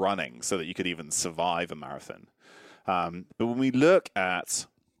volume of running so that you could even survive a marathon. But when we look at,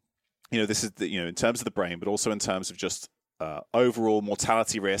 this is, in terms of the brain, but also in terms of just overall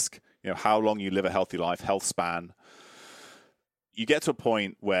mortality risk, how long you live a healthy life, health span, you get to a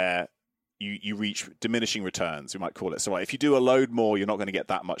point where you reach diminishing returns, we might call it. So if you do a load more, you're not going to get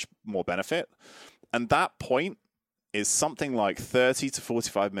that much more benefit. And that point is something like 30 to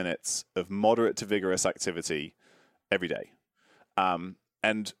 45 minutes of moderate to vigorous activity every day.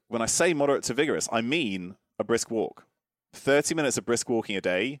 And when I say moderate to vigorous, I mean a brisk walk. 30 minutes of brisk walking a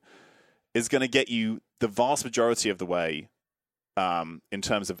day is going to get you the vast majority of the way in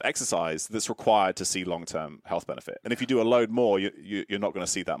terms of exercise that's required to see long-term health benefit. And if you do a load more, you're not going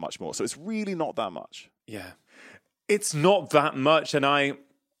to see that much more. So it's really not that much. Yeah, it's not that much. And I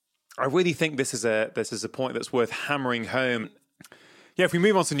really think this is a point that's worth hammering home. Yeah, if we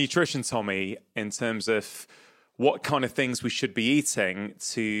move on to nutrition, Tommy, in terms of what kind of things we should be eating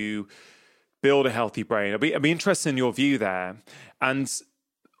to build a healthy brain, I'd be interested in your view there. And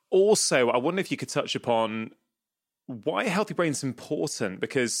also, I wonder if you could touch upon why a healthy brain is important,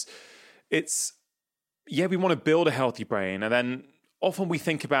 because we want to build a healthy brain. And then often we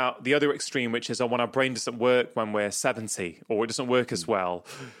think about the other extreme, which is when our brain doesn't work when we're 70 or it doesn't work as well.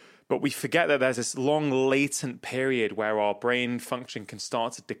 But we forget that there's this long latent period where our brain function can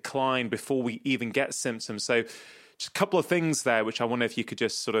start to decline before we even get symptoms. So just a couple of things there, which I wonder if you could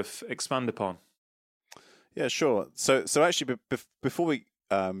just sort of expand upon. Yeah, sure. So actually, before we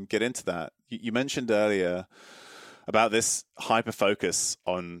get into that, you mentioned earlier about this hyper focus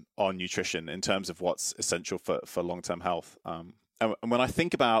on nutrition in terms of what's essential for long-term health. And when I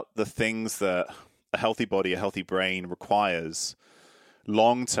think about the things that a healthy body, a healthy brain requires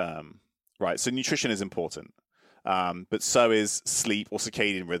long-term, right? So nutrition is important, but so is sleep or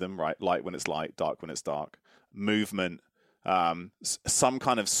circadian rhythm, right? Light when it's light, dark when it's dark, movement, some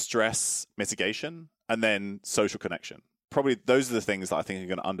kind of stress mitigation, and then social connection. Probably those are the things that I think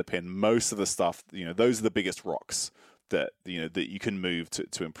are going to underpin most of the stuff. Those are the biggest rocks that you can move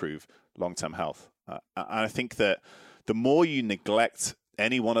to improve long-term health. And I think that the more you neglect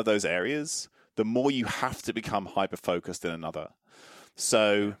any one of those areas, the more you have to become hyper-focused in another.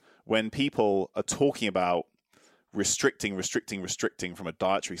 So when people are talking about restricting from a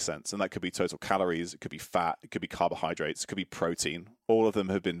dietary sense, and that could be total calories, it could be fat, it could be carbohydrates, it could be protein, all of them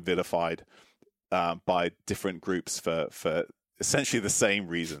have been vilified by different groups for essentially the same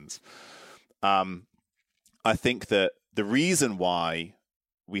reasons. I think that the reason why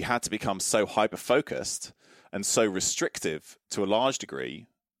we had to become so hyper-focused and so restrictive to a large degree,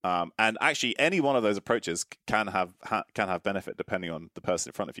 and actually any one of those approaches can have benefit depending on the person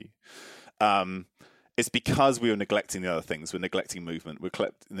in front of you, it's because we were neglecting the other things. We're neglecting movement, we're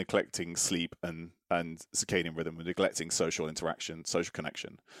neglecting sleep and circadian rhythm, we're neglecting social interaction, social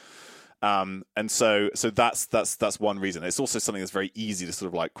connection. And so that's one reason. It's also something that's very easy to sort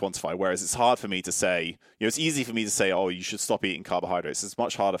of like quantify. Whereas it's hard for me to say, it's easy for me to say, oh, you should stop eating carbohydrates. It's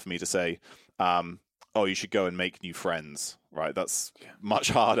much harder for me to say, oh, you should go and make new friends, right? That's much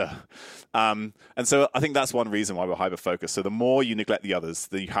harder. And so I think that's one reason why we're hyper-focused. So the more you neglect the others,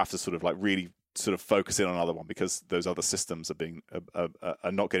 then you have to sort of like really sort of focus in on another one, because those other systems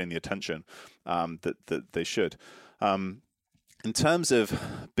are not getting the attention that they should. In terms of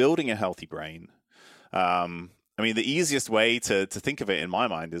building a healthy brain, I mean, the easiest way to think of it in my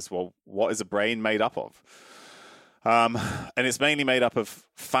mind is, well, what is a brain made up of? And it's mainly made up of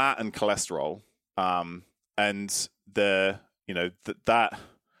fat and cholesterol. And that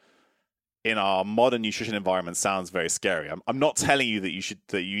in our modern nutrition environment sounds very scary. I'm not telling you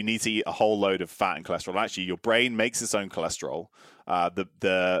that you need to eat a whole load of fat and cholesterol. Actually, your brain makes its own cholesterol,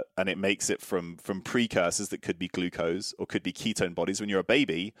 and it makes it from precursors that could be glucose or could be ketone bodies. When you're a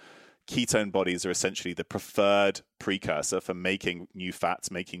baby, ketone bodies are essentially the preferred precursor for making new fats,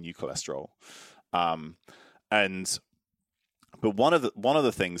 making new cholesterol. But one of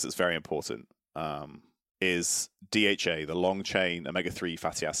the things that's very important is DHA, the long chain omega-3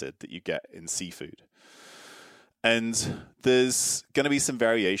 fatty acid that you get in seafood. And there's going to be some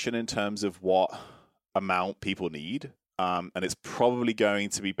variation in terms of what amount people need. And it's probably going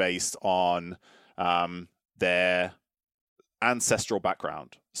to be based on their ancestral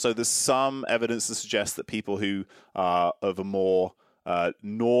background. So there's some evidence to suggest that people who are of a more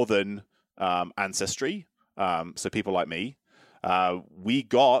northern ancestry, so people like me, we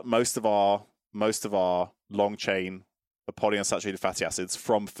got most of our long chain polyunsaturated fatty acids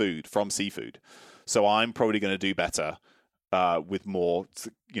from seafood. So I'm probably going to do better with more,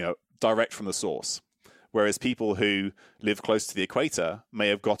 direct from the source. Whereas people who live close to the equator may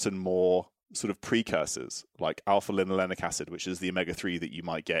have gotten more sort of precursors, like alpha-linolenic acid, which is the omega-3 that you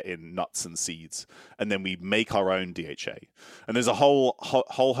might get in nuts and seeds. And then we make our own DHA. And there's a whole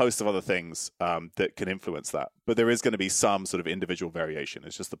host of other things that can influence that. But there is going to be some sort of individual variation.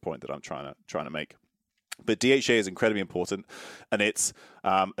 It's just the point that I'm trying to make. But DHA is incredibly important, and it's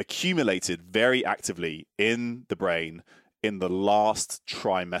accumulated very actively in the brain in the last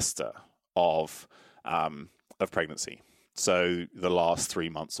trimester of pregnancy. So the last 3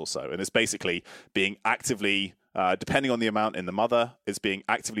 months or so. And it's basically being actively, depending on the amount in the mother, it's being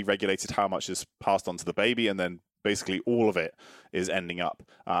actively regulated how much is passed on to the baby. And then basically all of it is ending up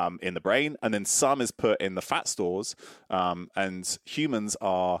in the brain. And then some is put in the fat stores. And humans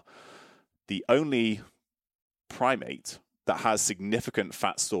are the only primate that has significant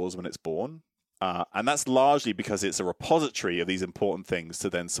fat stores when it's born. And that's largely because it's a repository of these important things to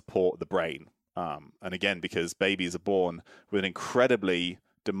then support the brain. And again, because babies are born with an incredibly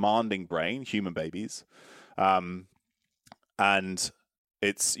demanding brain, human babies, and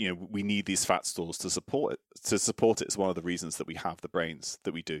it's we need these fat stores to support it. It's one of the reasons that we have the brains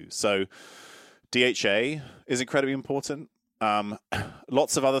that we do. So DHA is incredibly important.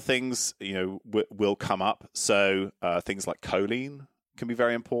 Lots of other things will come up. So things like choline can be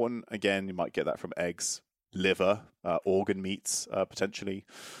very important. Again, you might get that from eggs, liver, organ meats potentially.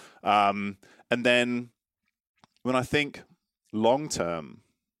 And then when I think long term,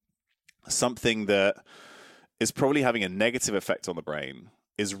 something that is probably having a negative effect on the brain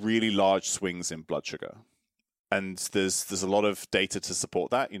is really large swings in blood sugar. And there's a lot of data to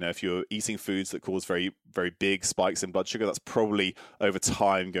support that. If you're eating foods that cause very, very big spikes in blood sugar, that's probably over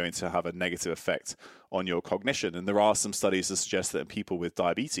time going to have a negative effect on your cognition. And there are some studies that suggest that in people with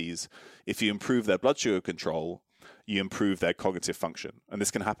diabetes, if you improve their blood sugar control, you improve their cognitive function. And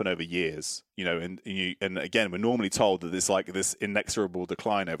this can happen over years, and again, we're normally told that there's like this inexorable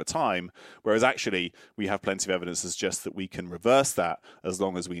decline over time, whereas actually we have plenty of evidence to suggest that we can reverse that as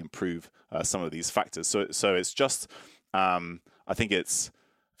long as we improve some of these factors. So it's just, I think it's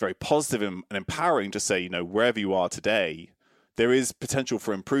very positive and empowering to say, wherever you are today, there is potential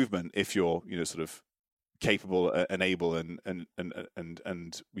for improvement if you're, sort of capable and able and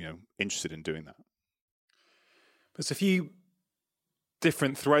interested in doing that. There's a few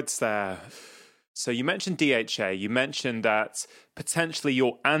different threads there. So you mentioned DHA. You mentioned that potentially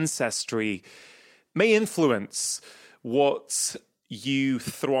your ancestry may influence what you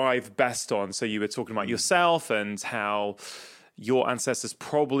thrive best on. So you were talking about yourself and how your ancestors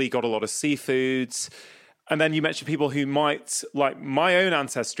probably got a lot of seafoods. And then you mentioned people who might, like my own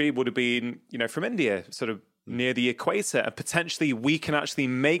ancestry would have been, from India, sort of near the equator. And potentially we can actually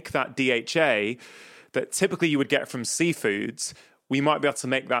make that DHA that typically you would get from seafoods. We might be able to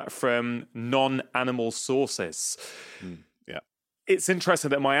make that from non-animal sources. Yeah. It's interesting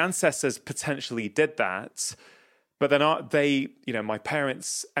that my ancestors potentially did that, but then my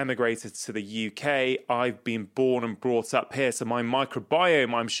parents emigrated to the UK. I've been born and brought up here. So my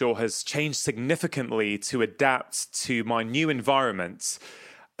microbiome, I'm sure, has changed significantly to adapt to my new environment.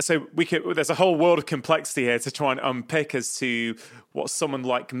 So there's a whole world of complexity here to try and unpick as to what someone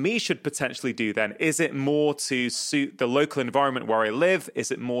like me should potentially do then. Is it more to suit the local environment where I live? Is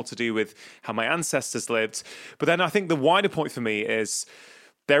it more to do with how my ancestors lived? But then I think the wider point for me is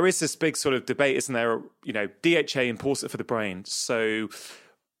there is this big sort of debate, isn't there? DHA important for the brain. So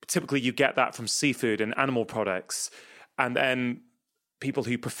typically you get that from seafood and animal products. And then people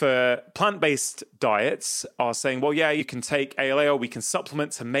who prefer plant-based diets are saying, well, yeah, you can take ALA or we can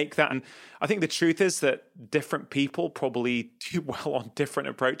supplement to make that. And I think the truth is that different people probably do well on different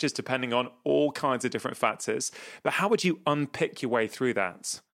approaches depending on all kinds of different factors. But how would you unpick your way through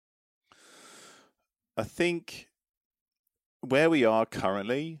that? I think where we are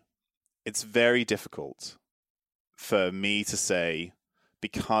currently, it's very difficult for me to say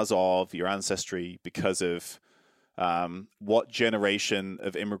because of your ancestry, because of what generation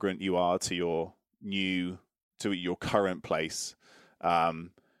of immigrant you are to your current place,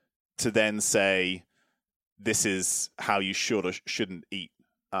 to then say this is how you should or shouldn't eat.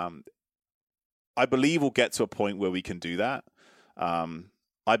 I believe we'll get to a point where we can do that.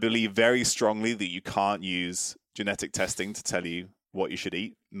 I believe very strongly that you can't use genetic testing to tell you what you should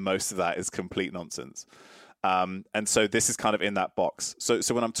eat. Most of that is complete nonsense. And so this is kind of in that box. So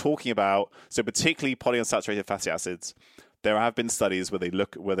when I'm talking about, so particularly polyunsaturated fatty acids, there have been studies where they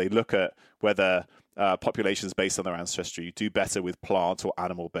look at whether populations based on their ancestry do better with plant or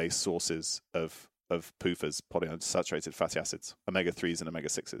animal-based sources of PUFAs, polyunsaturated fatty acids, omega-3s and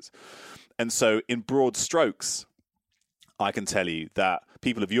omega-6s. And so in broad strokes, I can tell you that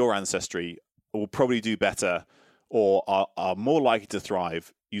people of your ancestry will probably do better or are more likely to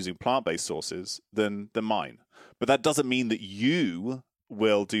thrive using plant-based sources than mine. But that doesn't mean that you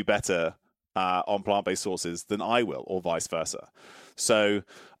will do better on plant-based sources than I will, or vice versa. So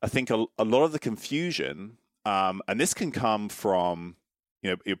I think a lot of the confusion, and this can come from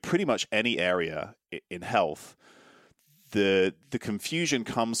pretty much any area in health, the confusion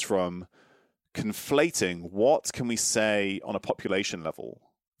comes from conflating what can we say on a population level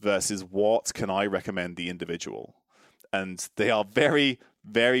versus what can I recommend the individual. And they are very,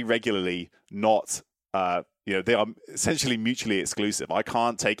 very regularly not, they are essentially mutually exclusive. I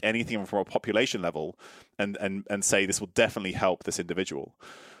can't take anything from a population level and say this will definitely help this individual.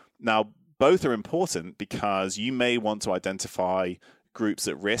 Now, both are important because you may want to identify groups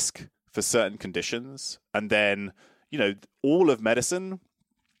at risk for certain conditions. And then, all of medicine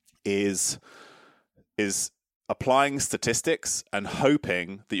is applying statistics and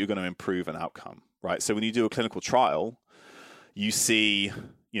hoping that you're going to improve an outcome, right? So when you do a clinical trial, you see,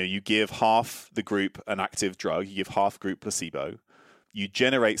 you give half the group an active drug, you give half group placebo, you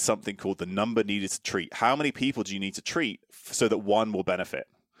generate something called the number needed to treat. How many people do you need to treat so that one will benefit?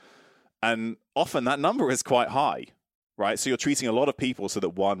 And often that number is quite high, right? So you're treating a lot of people so that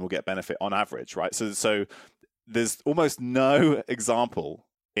one will get benefit on average, right? So there's almost no example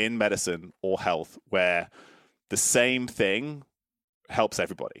in medicine or health where the same thing helps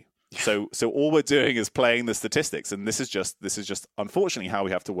everybody. So all we're doing is playing the statistics, and this is just unfortunately how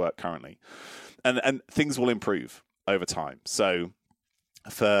we have to work currently, and things will improve over time. So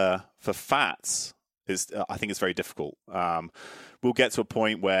for fats, I think it's very difficult. We'll get to a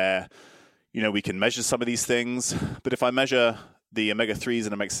point where we can measure some of these things, but if I measure the omega-3s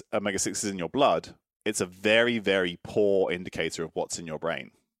and omega-6s in your blood, it's a very, very poor indicator of what's in your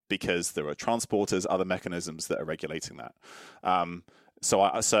brain because there are transporters, other mechanisms that are regulating that.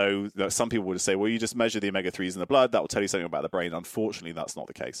 So some people would say, well, you just measure the omega-3s in the blood, that will tell you something about the brain. Unfortunately, that's not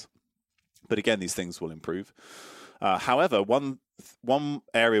the case. But again, these things will improve. However, one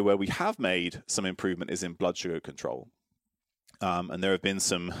area where we have made some improvement is in blood sugar control. And there have been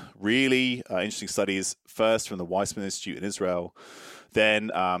some really interesting studies, first from the Weizmann Institute in Israel,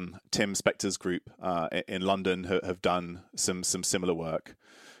 then Tim Spector's group in London have done some similar work.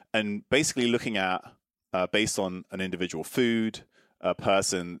 And basically looking at, based on an individual food, a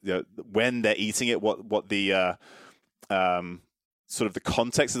person, when they're eating it, what the sort of the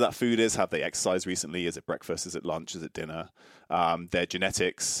context of that food is. Have they exercised recently? Is it breakfast? Is it lunch? Is it dinner? Their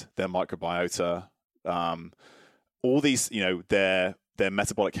genetics, their microbiota, all these, their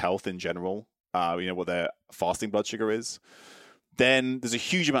metabolic health in general, what their fasting blood sugar is. Then there's a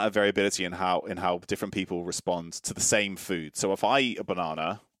huge amount of variability in how different people respond to the same food. So if I eat a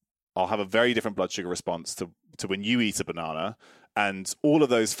banana, I'll have a very different blood sugar response to when you eat a banana, and all of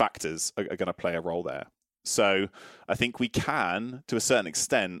those factors are going to play a role there. So I think we can, to a certain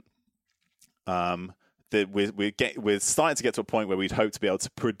extent, that we're starting to get to a point where we'd hope to be able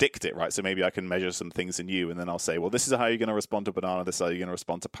to predict it, right? So maybe I can measure some things in you, and then I'll say, well, this is how you're going to respond to a banana, this is how you're going to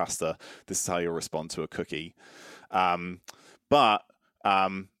respond to pasta, this is how you'll respond to a cookie. But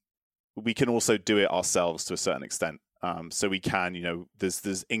we can also do it ourselves to a certain extent. So we can,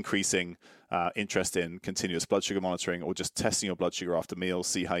 there's increasing interest in continuous blood sugar monitoring, or just testing your blood sugar after meals,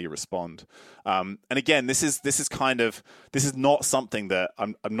 see how you respond. And again, this is not something that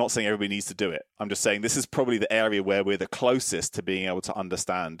I'm not saying everybody needs to do it. I'm just saying this is probably the area where we're the closest to being able to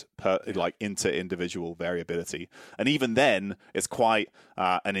understand inter-individual variability. And even then, it's quite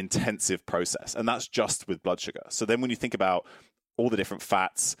an intensive process, and that's just with blood sugar. So then when you think about all the different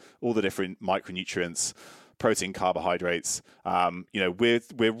fats, all the different micronutrients, protein, carbohydrates,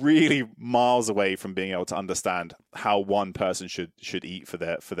 we're really miles away from being able to understand how one person should eat for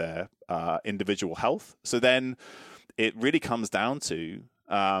their individual health. So then it really comes down to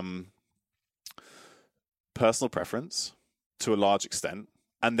personal preference, to a large extent,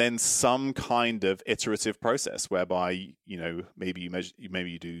 and then some kind of iterative process whereby, maybe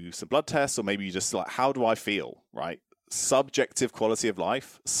you do some blood tests, or maybe you just like, how do I feel, right? Subjective quality of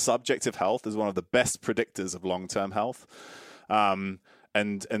life, subjective health is one of the best predictors of long-term health. And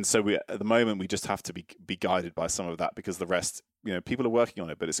so at the moment, we just have to be guided by some of that, because the rest, people are working on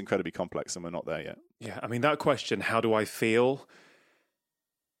it, but it's incredibly complex and we're not there yet. Yeah, I mean, that question, how do I feel?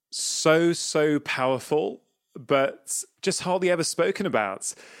 So powerful, but just hardly ever spoken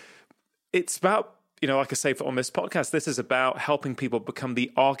about. It's about, like I say on this podcast, this is about helping people become the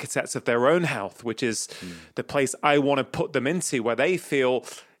architects of their own health, which is the place I want to put them into, where they feel,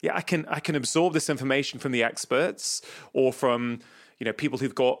 yeah, I can absorb this information from the experts or from people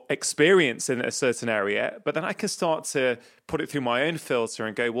who've got experience in a certain area, but then I can start to put it through my own filter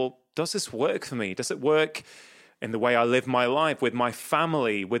and go, well, does this work for me? Does it work in the way I live my life, with my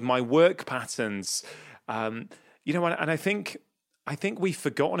family, with my work patterns? And I think we've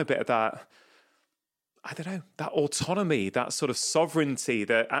forgotten a bit of that, I don't know, that autonomy, that sort of sovereignty,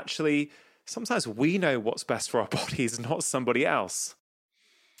 that actually sometimes we know what's best for our bodies, not somebody else.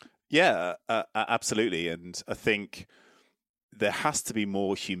 Yeah, absolutely. And I think there has to be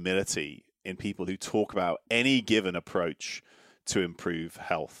more humility in people who talk about any given approach to improve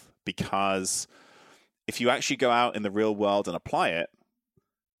health, because if you actually go out in the real world and apply it,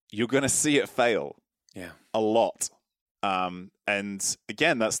 you're going to see it fail a lot. And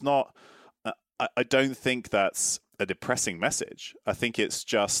again, that's not, I don't think that's a depressing message. I think it's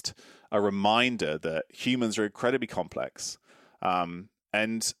just a reminder that humans are incredibly complex.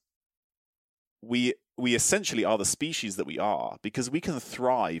 And we essentially are the species that we are because we can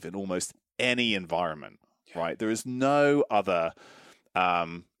thrive in almost any environment, right? There is no other,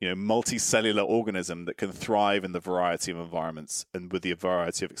 multicellular organism that can thrive in the variety of environments and with the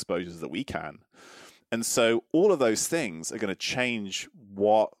variety of exposures that we can. And so all of those things are going to change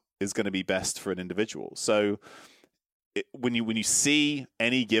what is going to be best for an individual. So when you see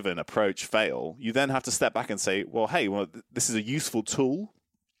any given approach fail, you then have to step back and say, well, hey, this is a useful tool.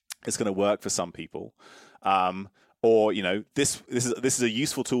 It's going to work for some people. Or, this is a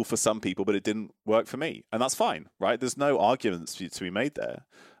useful tool for some people, but it didn't work for me. And that's fine, right? There's no arguments to be made there.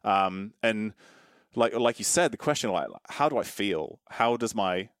 And like you said, the question, like, how do I feel? How does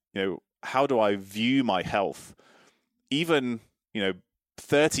how do I view my health? Even,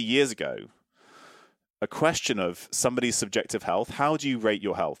 30 years ago, a question of somebody's subjective health, how do you rate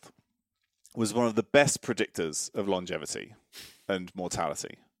your health, was one of the best predictors of longevity and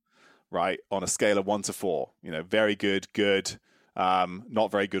mortality, right? On a scale of 1 to 4, very good,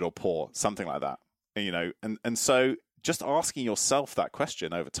 not very good or poor, something like that. And so just asking yourself that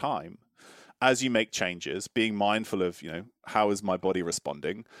question over time, as you make changes, being mindful of, how is my body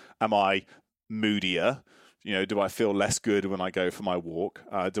responding? Am I moodier? Do I feel less good when I go for my walk?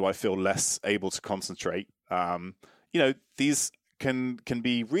 Do I feel less able to concentrate? These can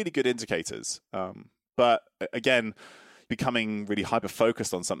be really good indicators. But again, becoming really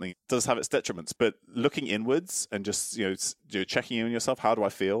hyper-focused on something does have its detriments. But looking inwards and just, checking in on yourself, how do I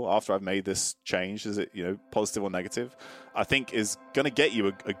feel after I've made this change? Is it, positive or negative? I think is going to get you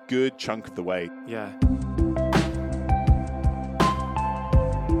a good chunk of the way. Yeah.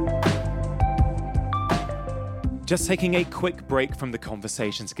 Just taking a quick break from the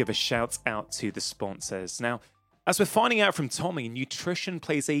conversation to give a shout out to the sponsors. Now, as we're finding out from Tommy, nutrition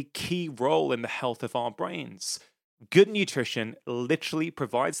plays a key role in the health of our brains. Good nutrition literally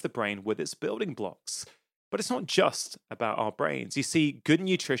provides the brain with its building blocks. But it's not just about our brains. You see, good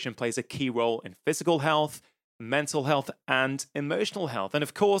nutrition plays a key role in physical health, mental health, and emotional health. And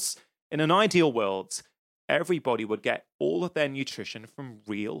of course, in an ideal world, everybody would get all of their nutrition from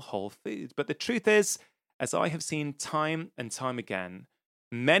real whole food. But the truth is, as I have seen time and time again,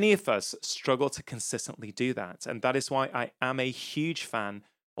 many of us struggle to consistently do that. And that is why I am a huge fan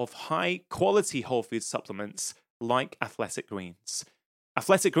of high-quality whole food supplements like Athletic Greens.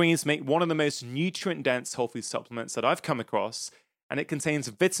 Athletic Greens make one of the most nutrient-dense whole food supplements that I've come across, and it contains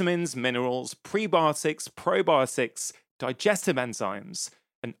vitamins, minerals, prebiotics, probiotics, digestive enzymes,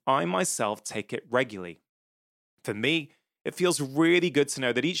 and I myself take it regularly. For me, it feels really good to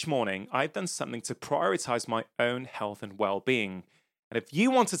know that each morning I've done something to prioritize my own health and well-being. And if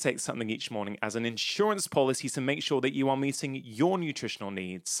you want to take something each morning as an insurance policy to make sure that you are meeting your nutritional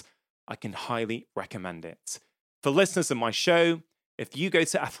needs, I can highly recommend it. For listeners of my show, if you go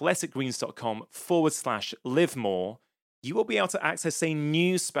to athleticgreens.com/live-more, you will be able to access a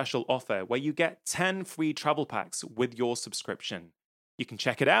new special offer where you get 10 free travel packs with your subscription. You can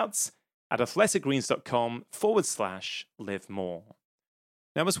check it out at athleticgreens.com/live-more.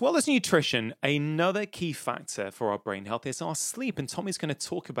 Now, as well as nutrition, another key factor for our brain health is our sleep. And Tommy's going to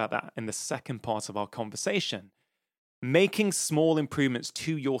talk about that in the second part of our conversation. Making small improvements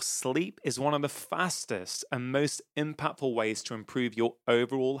to your sleep is one of the fastest and most impactful ways to improve your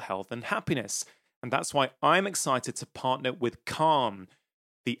overall health and happiness. And that's why I'm excited to partner with Calm,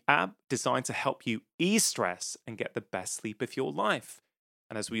 the app designed to help you ease stress and get the best sleep of your life.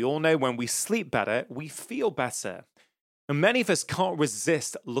 And as we all know, when we sleep better, we feel better. And many of us can't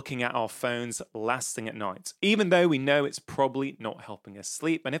resist looking at our phones last thing at night, even though we know it's probably not helping us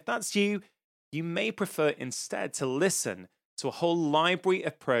sleep. And if that's you, you may prefer instead to listen to a whole library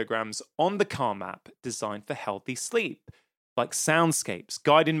of programs on the Calm app designed for healthy sleep, like soundscapes,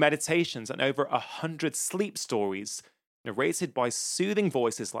 guided meditations, and over 100 sleep stories narrated by soothing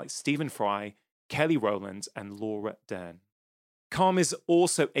voices like Stephen Fry, Kelly Rowland, and Laura Dern. Calm is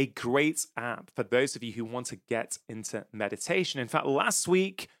also a great app for those of you who want to get into meditation. In fact, last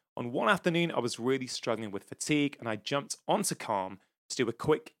week on one afternoon, I was really struggling with fatigue and I jumped onto Calm to do a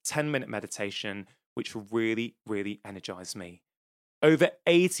quick 10-minute meditation, which really, really energized me. Over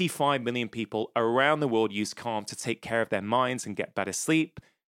 85 million people around the world use Calm to take care of their minds and get better sleep.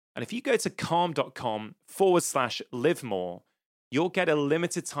 And if you go to calm.com/live more, you'll get a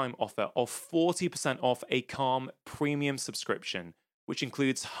limited time offer of 40% off a Calm premium subscription, which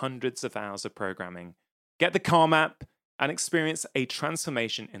includes hundreds of hours of programming. Get the Calm app and experience a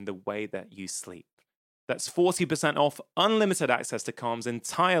transformation in the way that you sleep. That's 40% off unlimited access to Calm's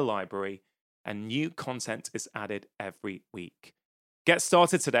entire library, and new content is added every week. Get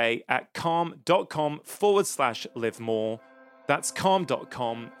started today at calm.com/live more. That's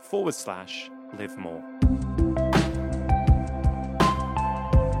calm.com/live more.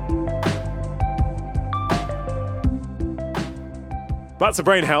 Back to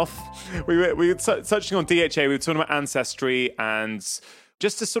brain health. We were touching on DHA, we were talking about ancestry, and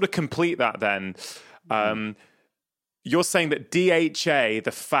just to sort of complete that then, you're saying that DHA,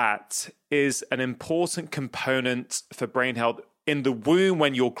 the fat, is an important component for brain health in the womb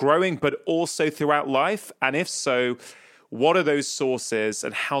when you're growing, but also throughout life? And if so, what are those sources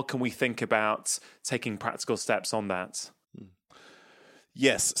and how can we think about taking practical steps on that?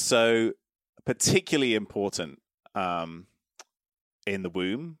 Yes, so particularly important in the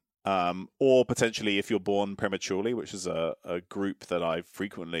womb, or potentially if you're born prematurely, which is a group that I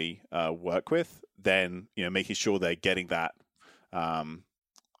frequently work with, then making sure they're getting that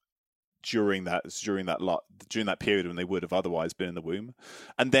during that period when they would have otherwise been in the womb,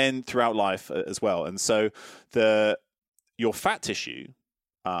 and then throughout life as well. And so your fat tissue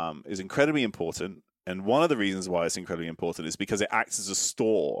is incredibly important. And one of the reasons why it's incredibly important is because it acts as a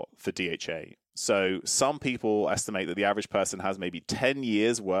store for DHA. So some people estimate that the average person has maybe 10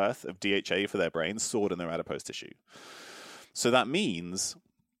 years worth of DHA for their brain stored in their adipose tissue. So that means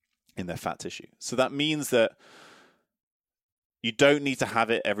in their fat tissue. So that means that you don't need to have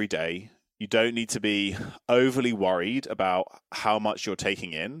it every day. You don't need to be overly worried about how much you're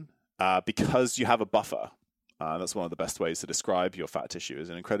taking in because you have a buffer. That's one of the best ways to describe your fat tissue, is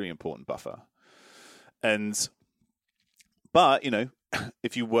an incredibly important buffer. But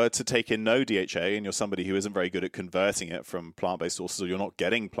if you were to take in no DHA and you're somebody who isn't very good at converting it from plant-based sources, or you're not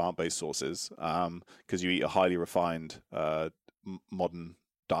getting plant-based sources because you eat a highly refined modern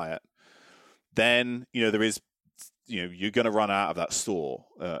diet, then there is you're going to run out of that store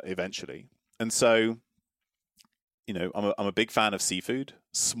eventually. And so I'm a big fan of seafood,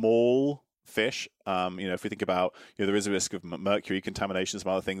 small fish. If we think about, there is a risk of mercury contamination,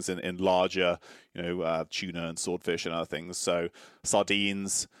 some other things in larger, tuna and swordfish and other things. So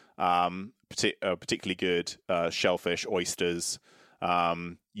sardines, particularly good, shellfish, oysters.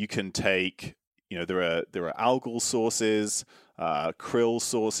 You can take, there are algal sources, krill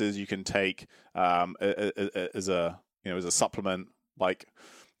sources. You can take as a supplement. Like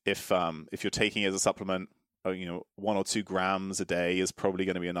if you're taking it as a supplement, 1 or 2 grams a day is probably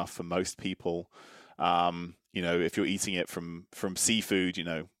going to be enough for most people. If you're eating it from seafood,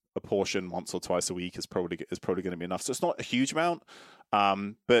 a portion once or twice a week is probably going to be enough. So it's not a huge amount,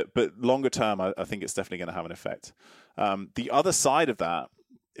 but longer term, I think it's definitely going to have an effect. The other side of that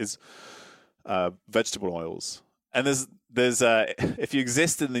is vegetable oils, and there's if you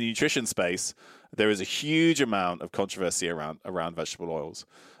exist in the nutrition space, there is a huge amount of controversy around vegetable oils.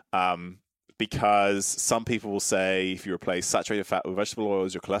 Because some people will say if you replace saturated fat with vegetable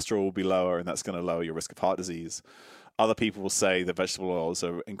oils, your cholesterol will be lower, and that's going to lower your risk of heart disease. Other people will say that vegetable oils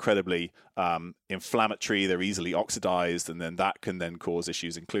are incredibly inflammatory, they're easily oxidized, and then that can then cause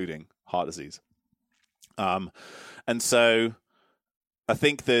issues, including heart disease. And so I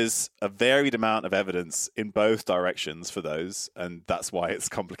think there's a varied amount of evidence in both directions for those, and that's why it's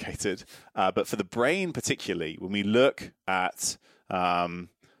complicated. But for the brain particularly, when we look at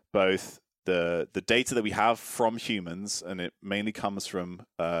both the data that we have from humans, and it mainly comes from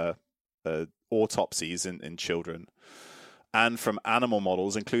autopsies in children, and from animal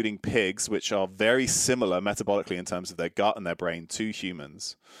models, including pigs, which are very similar metabolically in terms of their gut and their brain to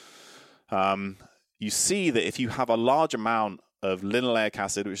humans, you see that if you have a large amount of linoleic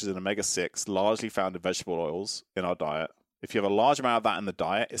acid, which is an omega-6, largely found in vegetable oils in our diet, if you have a large amount of that in the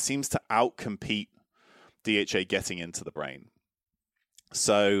diet, it seems to outcompete DHA getting into the brain.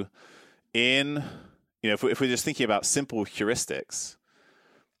 So if we're just thinking about simple heuristics,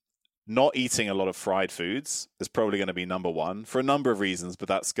 not eating a lot of fried foods is probably going to be number one for a number of reasons, but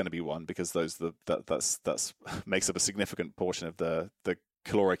that's going to be one because that's makes up a significant portion of the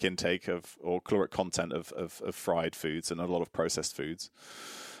caloric intake or caloric content of fried foods and a lot of processed foods.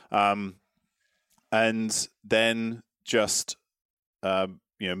 And then just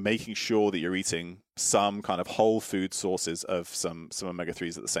making sure that you're eating some kind of whole food sources of some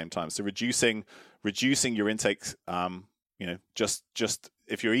omega-3s at the same time. So reducing your intake, just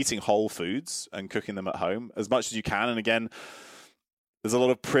if you're eating whole foods and cooking them at home as much as you can. And again, there's a lot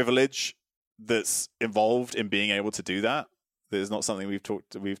of privilege that's involved in being able to do that. There's not something we've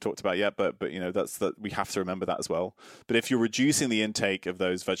talked about yet, but that's that we have to remember that as well. But if you're reducing the intake of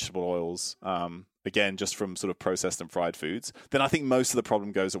those vegetable oils, again, just from sort of processed and fried foods, then I think most of the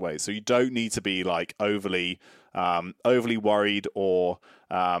problem goes away. So you don't need to be like overly worried or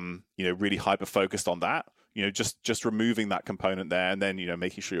really hyper focused on that. Just removing that component there, and then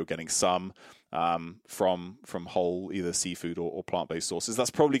making sure you're getting some from whole either seafood or plant-based sources. That's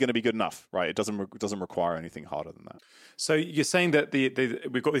probably going to be good enough, right? It doesn't require anything harder than that. So you're saying that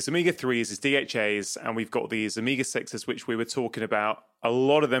we've got these omega-3s, these DHAs, and we've got these omega-6s, which we were talking about. A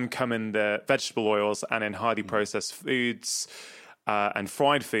lot of them come in the vegetable oils and in highly processed foods and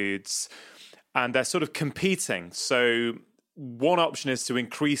fried foods, and they're sort of competing. So one option is to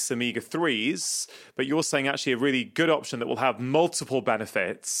increase omega-3s, but you're saying actually a really good option that will have multiple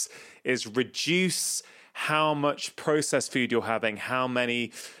benefits is reduce how much processed food you're having, how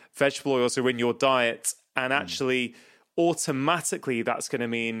many vegetable oils are in your diet, and actually automatically that's going to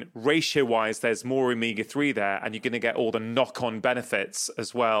mean ratio-wise there's more omega-3 there, and you're going to get all the knock-on benefits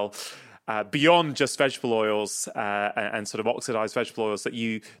as well. Beyond just vegetable oils and sort of oxidized vegetable oils that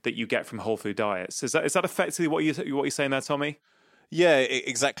you get from whole food diets. Is that effectively what you're saying there, Tommy? Yeah,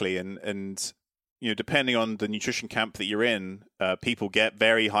 exactly. And depending on the nutrition camp that you're in, people get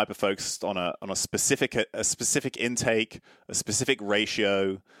very hyper focused on a specific intake, a specific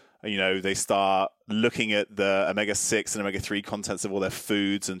ratio. They start looking at the omega-6 and omega-3 contents of all their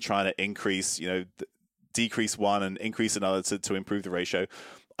foods and trying to increase, decrease one and increase another to improve the ratio.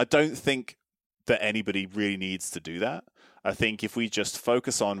 I don't think that anybody really needs to do that. I think if we just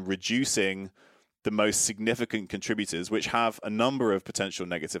focus on reducing the most significant contributors, which have a number of potential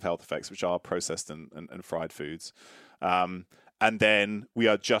negative health effects, which are processed and fried foods, and then we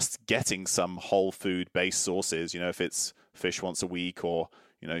are just getting some whole food-based sources, if it's fish once a week or,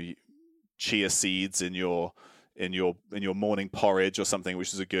 chia seeds in your morning porridge or something,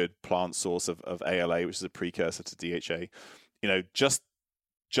 which is a good plant source of ALA, which is a precursor to DHA,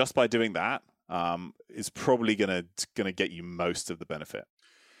 just by doing that is probably going to get you most of the benefit.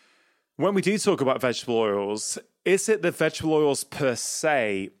 When we do talk about vegetable oils, is it the vegetable oils per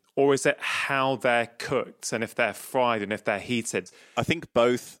se, or is it how they're cooked and if they're fried and if they're heated? I think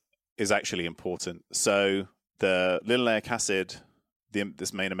both is actually important. So the linoleic acid,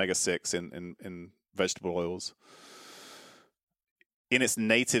 this main omega-6 in vegetable oils, in its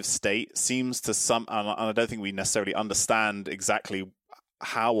native state seems to and I don't think we necessarily understand exactly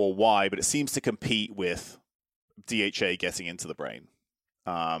how or why, but it seems to compete with DHA getting into the brain.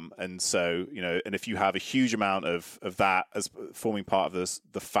 And so, and if you have a huge amount of that as forming part of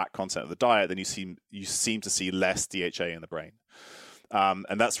the fat content of the diet, then you seem to see less DHA in the brain.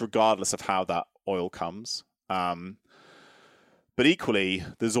 And that's regardless of how that oil comes. But equally,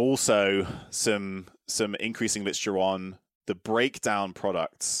 there's also some increasing literature on the breakdown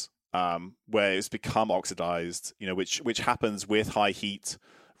products where it's become oxidized, which happens with high heat,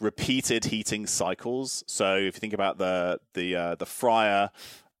 repeated heating cycles. So if you think about the fryer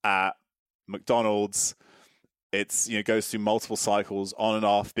at McDonald's, it's goes through multiple cycles on and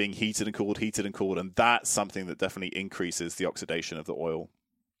off, being heated and cooled, and that's something that definitely increases the oxidation of the oil.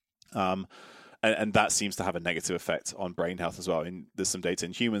 And that seems to have a negative effect on brain health as well. There's some data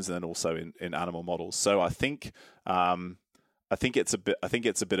in humans and then also in animal models. So I think it's a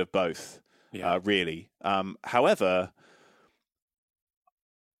bit of both, really. However,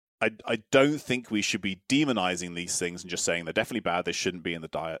 I don't think we should be demonizing these things and just saying they're definitely bad. They shouldn't be in the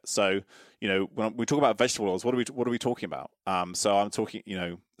diet. So, when we talk about vegetable oils, what are we talking about? So I'm talking,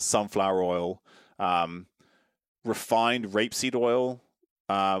 sunflower oil, refined rapeseed oil,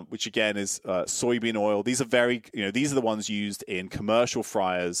 which again is soybean oil. These are these are the ones used in commercial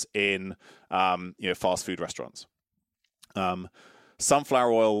fryers in, fast food restaurants.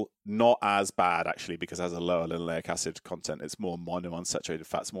 Sunflower oil, not as bad actually, because it has a lower linoleic acid content. It's more monounsaturated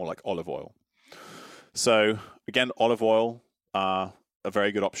fats, more like olive oil. So again, olive oil, a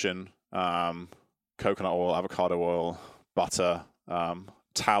very good option. Coconut oil, avocado oil, butter,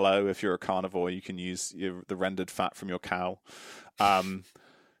 tallow. If you're a carnivore, you can use the rendered fat from your cow.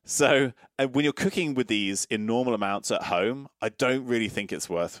 So when you're cooking with these in normal amounts at home, I don't really think it's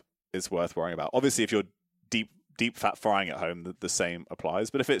worth worrying about. Obviously, if you're deep fat frying at home, the same applies.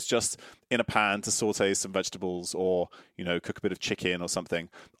 But if it's just in a pan to saute some vegetables or cook a bit of chicken or something,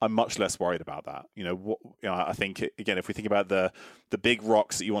 I'm much less worried about that. I think again, if we think about the big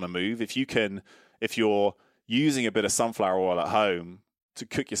rocks that you want to move, if you're using a bit of sunflower oil at home to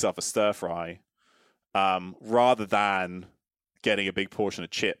cook yourself a stir fry, rather than getting a big portion of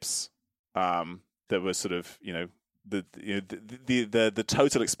chips that were sort of the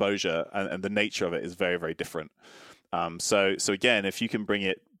total exposure and the nature of it is very, very different. So again, if you can bring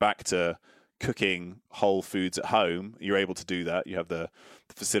it back to cooking whole foods at home, you're able to do that. You have the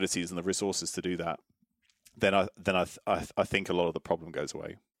facilities and the resources to do that. Then I think a lot of the problem goes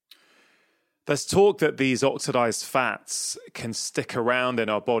away. There's talk that these oxidized fats can stick around in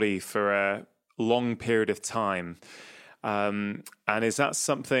our body for a long period of time. And is that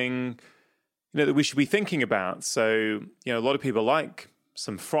something that we should be thinking about? So, a lot of people like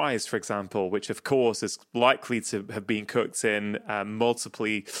some fries, for example, which of course is likely to have been cooked in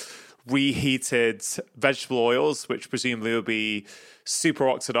multiply reheated vegetable oils, which presumably will be super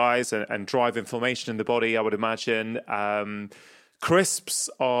oxidized and drive inflammation in the body, I would imagine. Crisps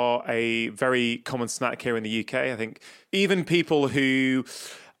are a very common snack here in the UK. I think even people who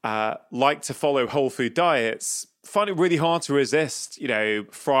like to follow whole food diets find it really hard to resist,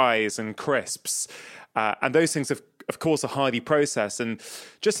 fries and crisps. And those things, of course, are highly processed. And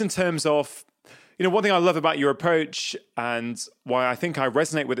just in terms of, one thing I love about your approach and why I think I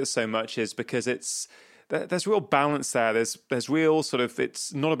resonate with it so much is because there's real balance there. There's real sort of,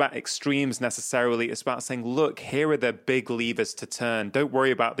 it's not about extremes necessarily. It's about saying, look, here are the big levers to turn. Don't worry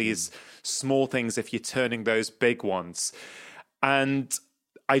about these small things if you're turning those big ones. And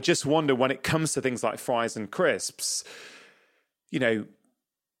I just wonder, when it comes to things like fries and crisps,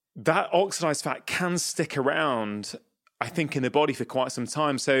 that oxidized fat can stick around, I think, in the body for quite some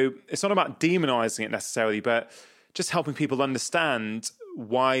time. So it's not about demonizing it necessarily, but just helping people understand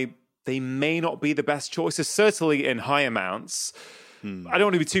why they may not be the best choices, certainly in high amounts. I don't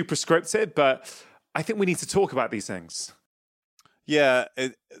want to be too prescriptive, but I think we need to talk about these things. Yeah,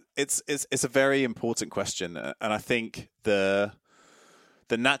 it's a very important question. And I think the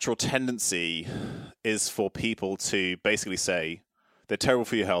natural tendency is for people to basically say they're terrible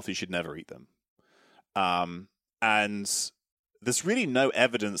for your health, you should never eat them. And there's really no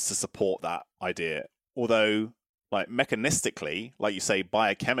evidence to support that idea. Although, mechanistically, like you say,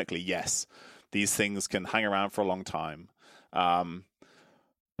 biochemically, yes, these things can hang around for a long time.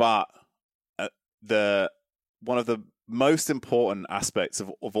 But one of the most important aspects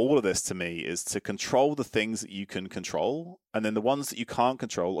of all of this to me is to control the things that you can control, and then the ones that you can't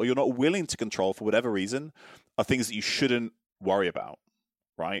control or you're not willing to control for whatever reason are things that you shouldn't worry about,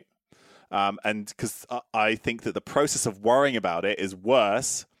 right? And because I think that the process of worrying about it is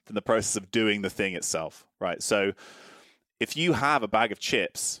worse than the process of doing the thing itself, right? So if you have a bag of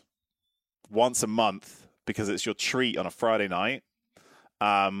chips once a month because it's your treat on a Friday night,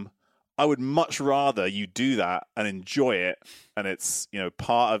 I would much rather you do that and enjoy it, and it's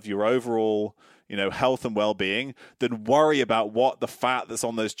part of your overall health and well-being, than worry about what the fat that's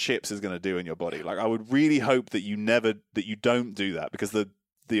on those chips is going to do in your body. I would really hope that you don't do that, because the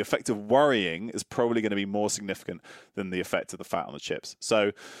effect of worrying is probably going to be more significant than the effect of the fat on the chips.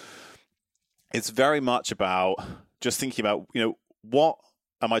 So it's very much about just thinking about what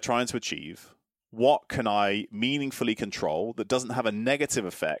am I trying to achieve? What can I meaningfully control that doesn't have a negative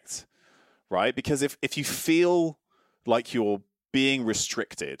effect? Right? Because if you feel like you're being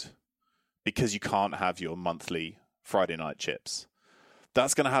restricted because you can't have your monthly Friday night chips,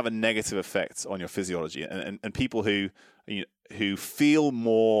 that's going to have a negative effect on your physiology. And people who feel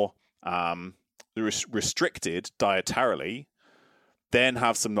more restricted dietarily then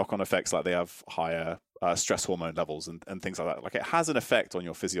have some knock-on effects, like they have higher stress hormone levels and things like that. It has an effect on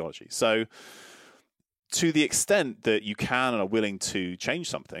your physiology. So to the extent that you can and are willing to change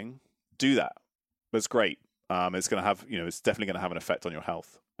something, do that. That's great. It's going to have, it's definitely going to have an effect on your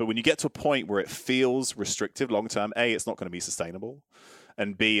health. But when you get to a point where it feels restrictive long term, A, it's not going to be sustainable,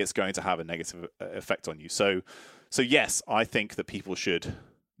 and B, it's going to have a negative effect on you. So yes, I think that people should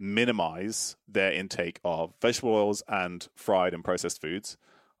minimize their intake of vegetable oils and fried and processed foods.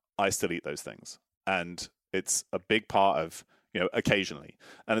 I still eat those things, and it's a big part of, occasionally,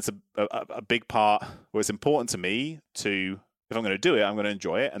 and it's a big part where it's important to me to, if I'm going to do it, I'm going to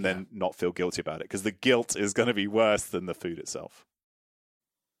enjoy it and then not feel guilty about it, because the guilt is going to be worse than the food itself.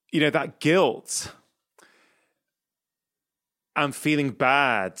 That guilt and feeling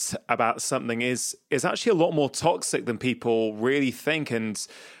bad about something is actually a lot more toxic than people really think. And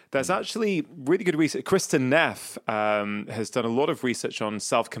there's actually really good research. Kristen Neff has done a lot of research on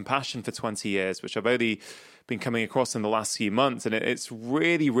self-compassion for 20 years, which I've only been coming across in the last few months. And it's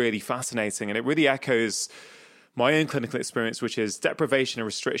really, really fascinating. And it really echoes my own clinical experience, which is deprivation and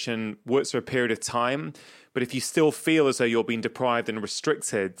restriction works for a period of time. But if you still feel as though you're being deprived and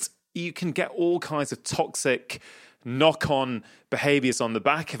restricted, you can get all kinds of toxic knock-on behaviors on the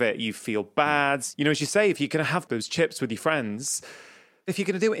back of it. You feel bad. As you say, if you're going to have those chips with your friends, if you're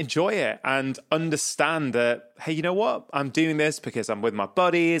going to do it, enjoy it and understand that, hey, you know what? I'm doing this because I'm with my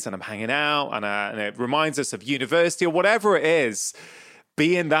buddies and I'm hanging out and it reminds us of university or whatever it is.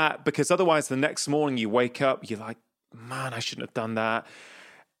 Be in that, because otherwise the next morning you wake up, you're like, man, I shouldn't have done that.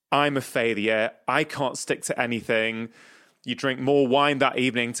 I'm a failure. I can't stick to anything. You drink more wine that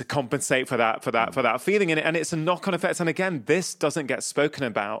evening to compensate for that feeling. And it's a knock-on effect. And again, this doesn't get spoken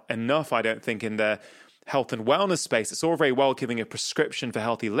about enough, I don't think, in the health and wellness space. It's all very well giving a prescription for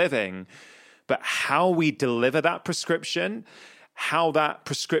healthy living, but how we deliver that prescription, how that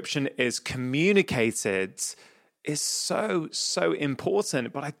prescription is communicated is so, so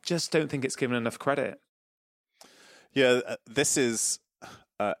important, but I just don't think it's given enough credit. Yeah, this is,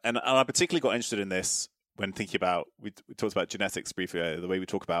 and I particularly got interested in this when thinking about, we talked about genetics briefly, the way we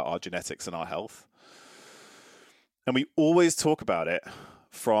talk about our genetics and our health. And we always talk about it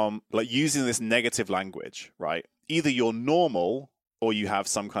from using this negative language, right? Either you're normal or you have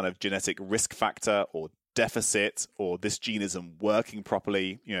some kind of genetic risk factor or deficit, or this gene isn't working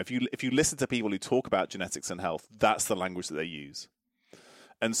properly. If you listen to people who talk about genetics and health, that's the language that they use.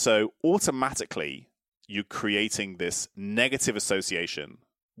 And so automatically you're creating this negative association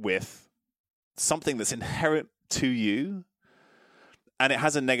with something that's inherent to you, and it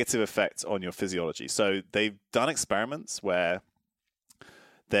has a negative effect on your physiology. So they've done experiments where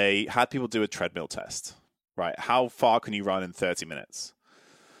they had people do a treadmill test, right? How far can you run in 30 minutes?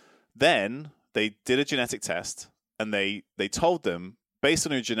 Then they did a genetic test, and they told them, based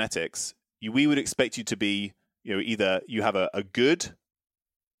on your genetics, we would expect you to be, either you have a good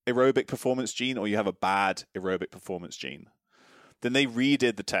aerobic performance gene or you have a bad aerobic performance gene. Then they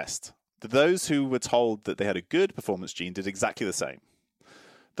redid the test. Those who were told that they had a good performance gene did exactly the same.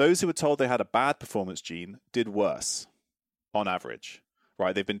 Those who were told they had a bad performance gene did worse on average,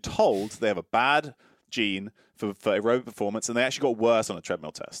 right? They've been told they have a bad gene for aerobic performance, and they actually got worse on a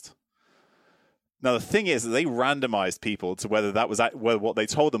treadmill test. Now, the thing is that they randomized people to whether what they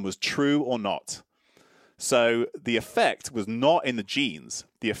told them was true or not. So the effect was not in the genes.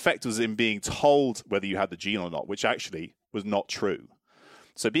 The effect was in being told whether you had the gene or not, which actually was not true.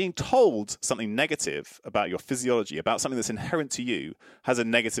 So being told something negative about your physiology, about something that's inherent to you, has a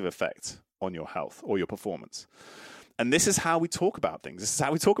negative effect on your health or your performance. And this is how we talk about things. This is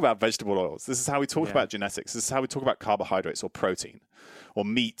how we talk about vegetable oils. This is how we talk about genetics. This is how we talk about carbohydrates or protein or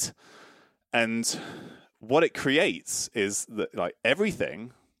meat. And what it creates is that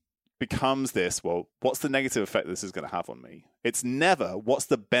everything becomes this, well, what's the negative effect this is going to have on me? It's never what's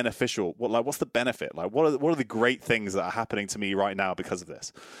the beneficial, what's the benefit? What are the great things that are happening to me right now because of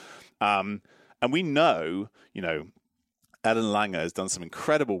this? And we know, Ellen Langer has done some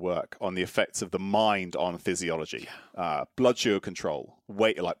incredible work on the effects of the mind on physiology, blood sugar control,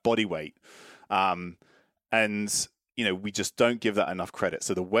 weight, body weight. And we just don't give that enough credit.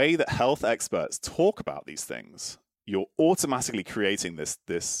 So the way that health experts talk about these things, you're automatically creating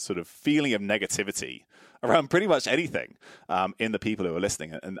this sort of feeling of negativity around pretty much anything in the people who are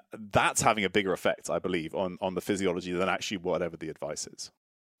listening. And that's having a bigger effect, I believe, on the physiology than actually whatever the advice is.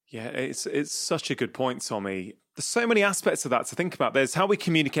 Yeah, it's such a good point, Tommy. There's so many aspects of that to think about. There's how we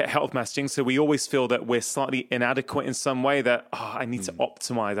communicate health messaging. So we always feel that we're slightly inadequate in some way, that, I need to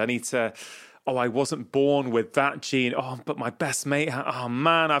optimize. I need to... I wasn't born with that gene. But my best mate,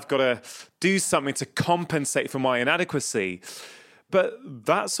 man, I've got to do something to compensate for my inadequacy. But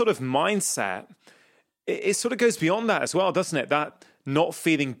that sort of mindset, it sort of goes beyond that as well, doesn't it? That not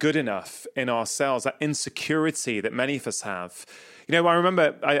feeling good enough in ourselves, that insecurity that many of us have. I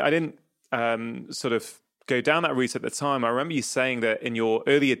remember I didn't sort of go down that route at the time. I remember you saying that in your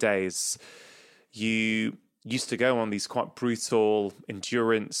earlier days, you used to go on these quite brutal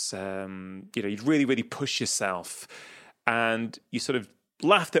endurance, you'd really, really push yourself. And you sort of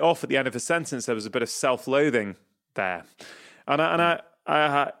laughed it off at the end of a sentence. There was a bit of self-loathing there. And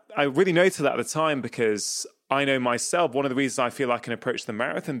I really noticed that at the time, because I know myself, one of the reasons I feel I can approach the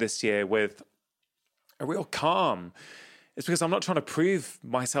marathon this year with a real calm is because I'm not trying to prove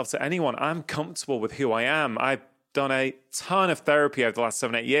myself to anyone. I'm comfortable with who I am. I've done a ton of therapy over the last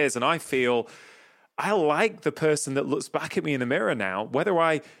 7-8 years, and I feel I like the person that looks back at me in the mirror now. Whether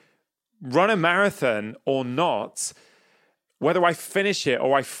I run a marathon or not, whether I finish it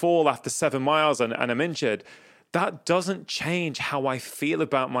or I fall after 7 miles and I'm injured, that doesn't change how I feel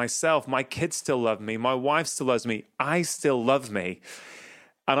about myself. My kids still love me. My wife still loves me. I still love me.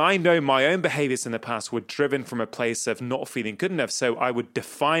 And I know my own behaviors in the past were driven from a place of not feeling good enough. So I would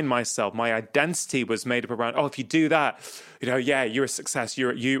define myself. My identity was made up around, if you do that, yeah, you're a success.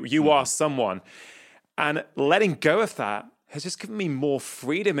 You are someone. And letting go of that has just given me more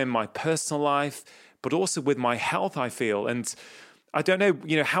freedom in my personal life, but also with my health, I feel. And I don't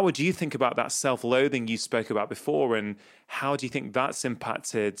know, how would you think about that self-loathing you spoke about before, and how do you think that's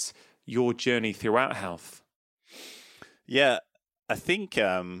impacted your journey throughout health? Yeah, I think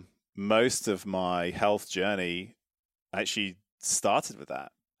most of my health journey actually started with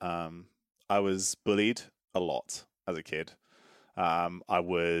that. I was bullied a lot as a kid. I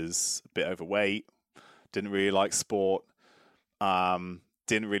was a bit overweight, didn't really like sport,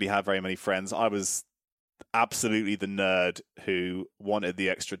 didn't really have very many friends. I was absolutely the nerd who wanted the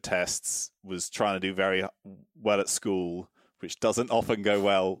extra tests, was trying to do very well at school, which doesn't often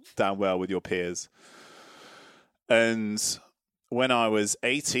go down well with your peers. And when I was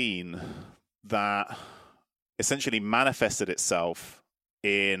 18, that essentially manifested itself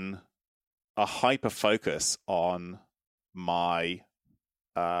in a hyper focus on my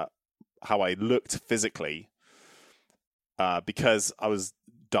how I looked physically, because I was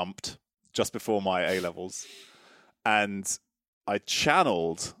dumped just before my A-levels, and I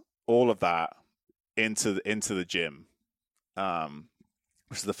channeled all of that into the gym,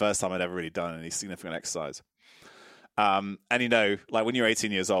 which is the first time I'd ever really done any significant exercise. And like when you're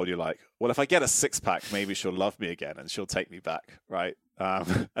 18 years old, you're like, well, if I get a 6-pack, maybe she'll love me again and she'll take me back, right?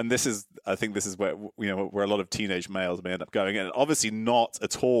 And I think this is where where a lot of teenage males may end up going, and obviously not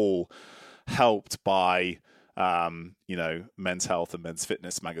at all helped by Men's Health and Men's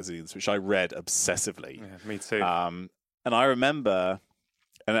Fitness magazines, which I read obsessively. Yeah, me too. And I remember,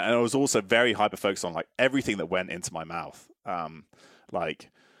 and I was also very hyper focused on like everything that went into my mouth.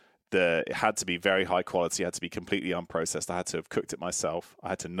 It had to be very high quality, it had to be completely unprocessed. I had to have cooked it myself. I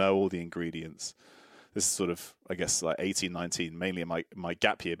had to know all the ingredients. This is sort of, I guess, like 18, 19, mainly in my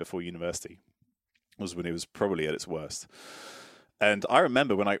gap year before university, was when it was probably at its worst. And I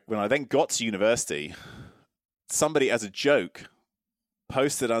remember when I then got to university, somebody, as a joke,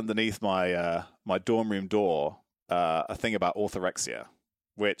 posted underneath my my dorm room door a thing about orthorexia,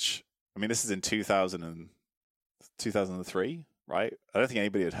 which, I mean, this is in 2003, right? I don't think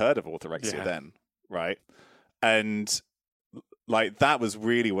anybody had heard of orthorexia then, right? And like that was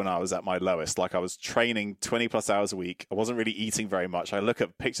really when I was at my lowest. Like I was training 20 plus hours a week. I wasn't really eating very much. I look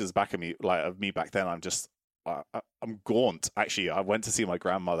at pictures back of me, like of me back then. I'm gaunt. Actually, I went to see my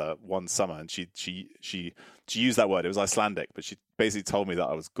grandmother one summer, and she used that word. It was Icelandic, but she basically told me that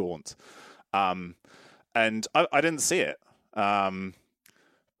I was gaunt. And I didn't see it.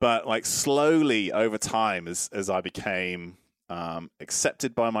 But like slowly over time, as I became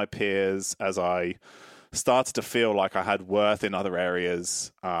accepted by my peers, as I started to feel like I had worth in other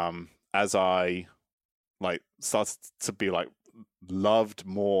areas, as I like started to be like loved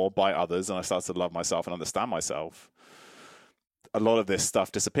more by others, and I started to love myself and understand myself, a lot of this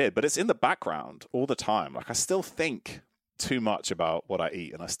stuff disappeared. But it's in the background all the time. Like I still think too much about what I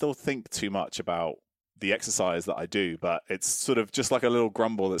eat, and I still think too much about the exercise that I do, but it's sort of just like a little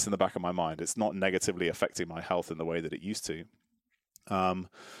grumble that's in the back of my mind. It's not negatively affecting my health in the way that it used to.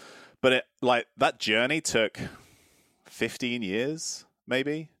 But it, like, that journey took 15 years,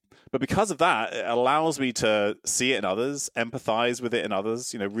 maybe. But because of that, it allows me to see it in others, empathize with it in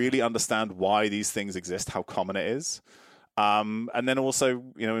others, really understand why these things exist, how common it is. And then also,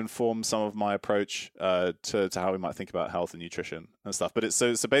 inform some of my approach to how we might think about health and nutrition and stuff. But it's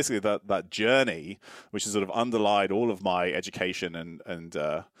so basically that journey, which has sort of underlined all of my education and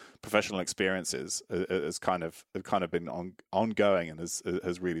professional experiences, has kind of been ongoing, and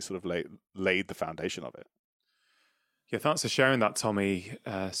has really sort of laid the foundation of it. Yeah, thanks for sharing that, Tommy.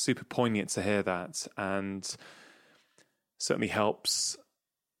 Super poignant to hear that, and certainly helps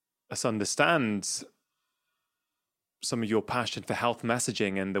us understand some of your passion for health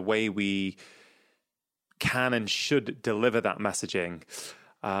messaging and the way we can and should deliver that messaging.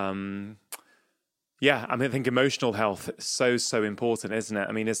 Yeah, I think emotional health is so important, isn't it?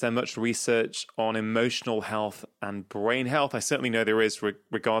 I mean, is there much research on emotional health and brain health? I certainly know there is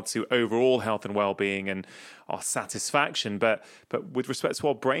regard to overall health and well-being and our satisfaction, but with respect to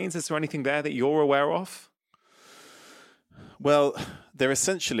our brains, is there anything there that you're aware of? Well, they're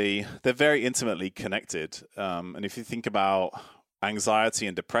very intimately connected. And if you think about anxiety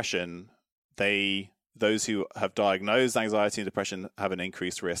and depression, those who have diagnosed anxiety and depression have an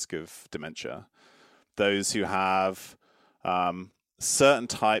increased risk of dementia. Those who have certain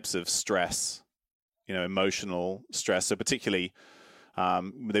types of stress, emotional stress. So particularly,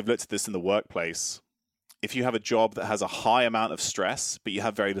 they've looked at this in the workplace. If you have a job that has a high amount of stress, but you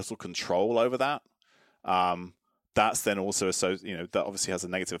have very little control over that, that's then also that obviously has a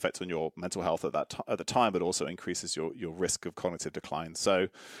negative effect on your mental health at the time, but also increases your risk of cognitive decline. So,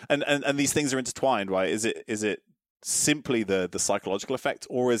 and these things are intertwined, right? Is it simply the psychological effect,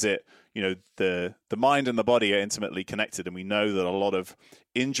 or is it the mind and the body are intimately connected, and we know that a lot of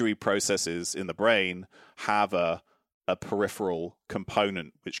injury processes in the brain have a peripheral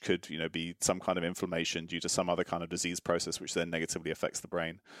component, which could be some kind of inflammation due to some other kind of disease process, which then negatively affects the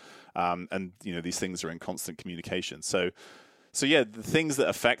brain. And these things are in constant communication. So yeah, the things that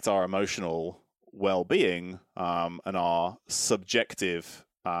affect our emotional well-being and our subjective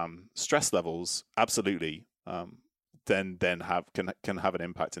stress levels absolutely then can have an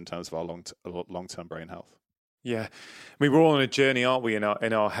impact in terms of our long-term brain health. Yeah, I mean, we're all on a journey, aren't we, in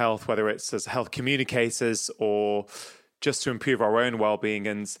our health, whether it's as health communicators or just to improve our own well-being.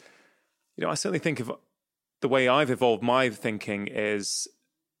 And I certainly think of the way I've evolved my thinking is,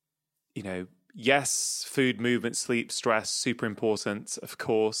 yes, food, movement, sleep, stress, super important, of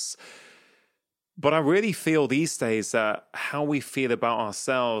course. But I really feel these days that how we feel about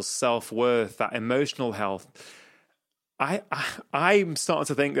ourselves, self-worth, that emotional health, I'm starting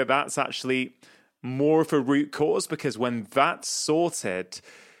to think that that's actually more of a root cause, because when that's sorted,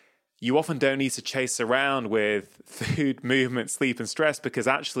 you often don't need to chase around with food, movement, sleep, and stress, because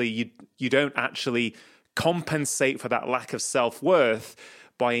actually you don't actually compensate for that lack of self-worth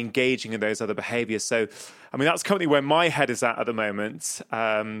by engaging in those other behaviors. So, I mean, that's currently where my head is at the moment.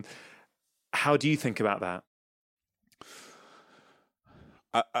 How do you think about that?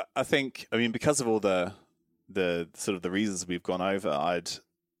 I think, because of all the sort of the reasons we've gone over, I'd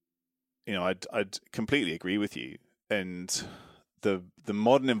completely agree with you. And the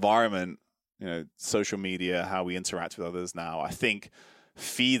modern environment, social media, how we interact with others now, I think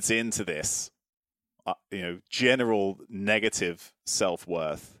feeds into this, general negative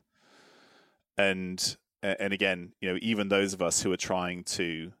self-worth. And again, even those of us who are trying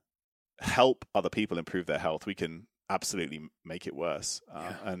to help other people improve their health, we can absolutely make it worse.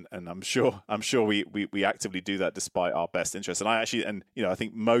 And I'm sure we actively do that despite our best interests. And I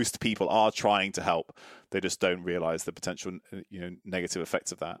think most people are trying to help. They just don't realize the potential, negative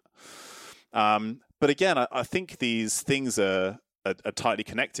effects of that. But again, I think these things are tightly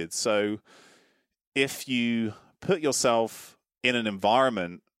connected. So if you put yourself in an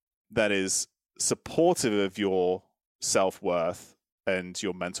environment that is supportive of your self-worth and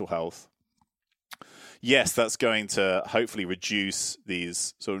your mental health, yes, that's going to hopefully reduce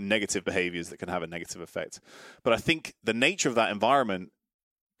these sort of negative behaviors that can have a negative effect. But I think the nature of that environment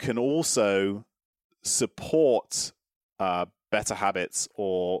can also support better habits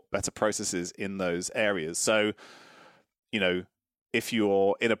or better processes in those areas. So, if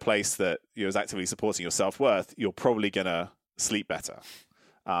you're in a place that is actively supporting your self-worth, you're probably going to sleep better.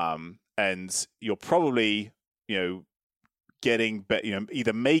 And you're probably, getting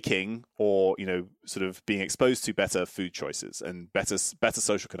either making or sort of being exposed to better food choices and better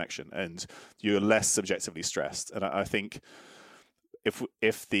social connection, and you're less subjectively stressed. And I think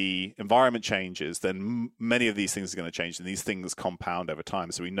if the environment changes, then many of these things are going to change, and these things compound over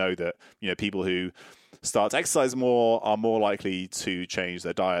time. So we know that people who start to exercise more are more likely to change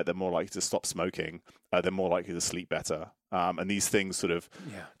their diet. They're more likely to stop smoking. They're more likely to sleep better. And these things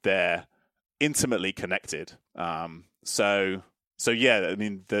they're intimately connected. So yeah, I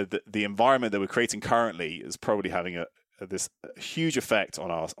mean, the environment that we're creating currently is probably having this huge effect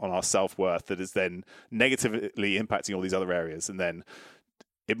on our self-worth that is then negatively impacting all these other areas. And then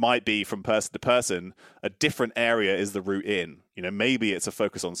it might be from person to person, a different area is the root in. Maybe it's a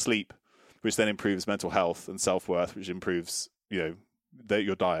focus on sleep, which then improves mental health, and self-worth, which improves your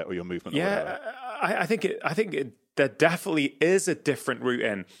diet or your movement. Yeah, I think it there definitely is a different route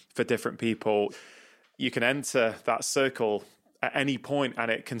in for different people. You can enter that circle at any point and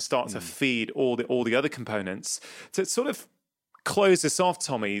it can start to feed all the other components. To sort of close this off,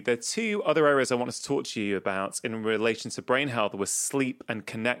 Tommy, there are two other areas I wanted to talk to you about in relation to brain health was sleep and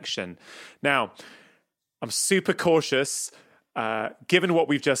connection. Now, I'm super cautious, given what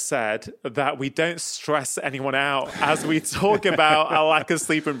we've just said, that we don't stress anyone out as we talk about a lack of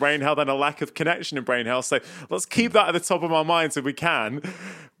sleep and brain health and a lack of connection in brain health. So let's keep that at the top of our minds if we can,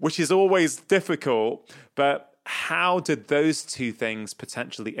 which is always difficult. But how did those two things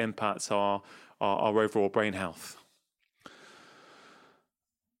potentially impact our overall brain health?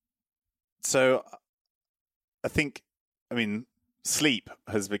 So sleep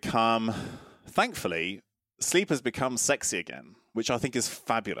has become, thankfully, sleep has become sexy again, which I think is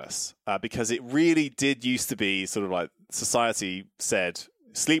fabulous because it really did used to be sort of like society said,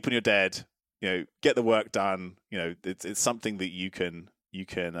 sleep when you're dead, get the work done. It's something that you can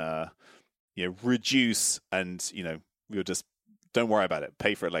reduce and, you'll just don't worry about it,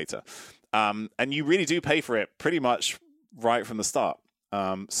 pay for it later. And you really do pay for it pretty much right from the start.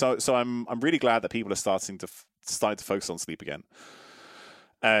 So I'm really glad that people are starting to focus on sleep again.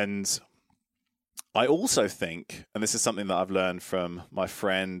 And I also think, and this is something that I've learned from my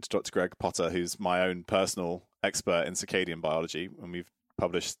friend, Dr. Greg Potter, who's my own personal expert in circadian biology, and we've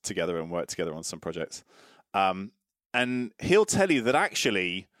published together and worked together on some projects. And he'll tell you that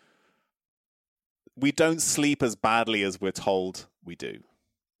actually we don't sleep as badly as we're told we do.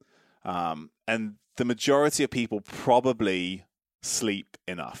 And the majority of people probably sleep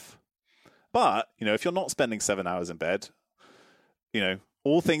enough. But, if you're not spending 7 hours in bed,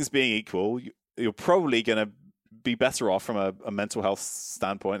 all things being equal, you're probably going to be better off from a mental health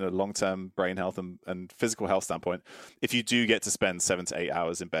standpoint, a long-term brain health and physical health standpoint, if you do get to spend 7 to 8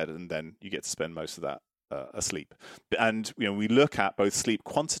 hours in bed and then you get to spend most of that asleep. And, we look at both sleep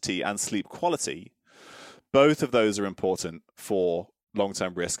quantity and sleep quality. Both of those are important for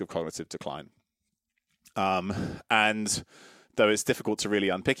long-term risk of cognitive decline. And though it's difficult to really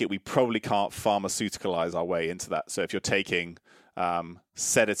unpick it, we probably can't pharmaceuticalize our way into that. So if you're taking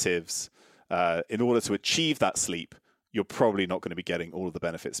sedatives in order to achieve that sleep, you're probably not going to be getting all of the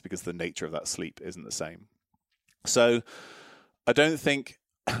benefits because the nature of that sleep isn't the same. So I don't think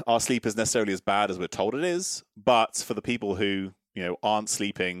our sleep is necessarily as bad as we're told it is, but for the people who, aren't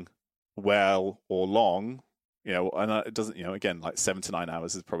sleeping well or long, and it doesn't, again, like 7 to 9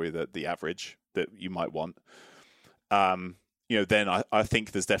 hours is probably the average that you might want. Then I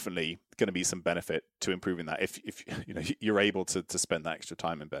think there's definitely going to be some benefit to improving that if you're able to spend that extra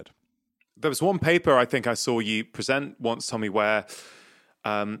time in bed. There was one paper I think I saw you present once, Tommy, where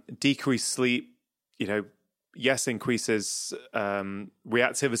decreased sleep, yes, increases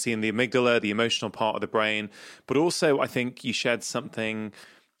reactivity in the amygdala, the emotional part of the brain, but also I think you shared something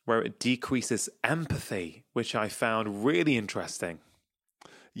where it decreases empathy, which I found really interesting.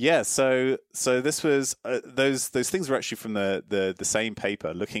 Yeah, so this was those things were actually from the same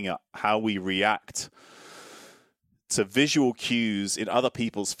paper, looking at how we react to visual cues in other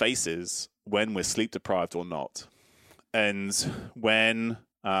people's faces when we're sleep deprived or not. And when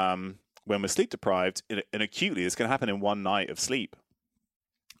we're sleep deprived, and acutely, this can happen in one night of sleep.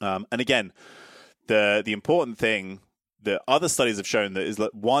 And again, the important thing that other studies have shown that is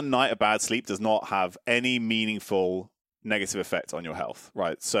that one night of bad sleep does not have any meaningful negative effect on your health,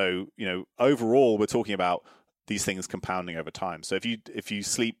 right? So, overall, we're talking about these things compounding over time. So if you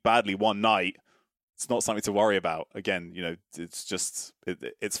sleep badly one night, it's not something to worry about. Again, it's just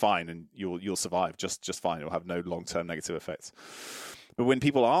it's fine, and you'll survive just fine. It'll have no long-term negative effects. But when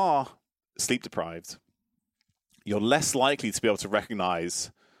people are sleep deprived, you're less likely to be able to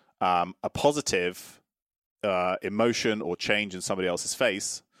recognize a positive emotion or change in somebody else's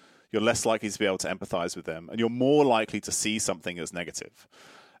face. You're less likely to be able to empathize with them, and you're more likely to see something as negative.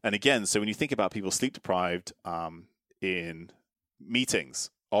 And again, so when you think about people sleep deprived in meetings,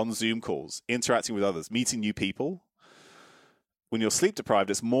 on Zoom calls, interacting with others, meeting new people, when you're sleep deprived,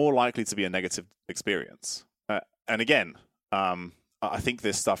 it's more likely to be a negative experience. And again, I think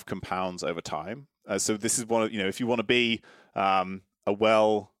this stuff compounds over time. So this is one of, if you want to be a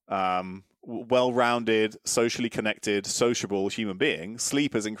well-rounded, socially connected, sociable human being,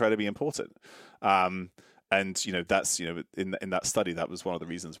 sleep is incredibly important. And that's in that study, that was one of the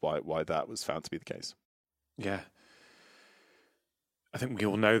reasons why that was found to be the case. Yeah, I think we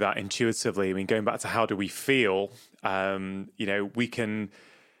all know that intuitively. I mean, going back to how do we feel, we can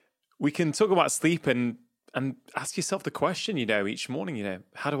talk about sleep and ask yourself the question, each morning,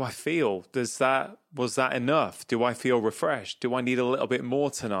 how do I feel? Was that enough? Do I feel refreshed? Do I need a little bit more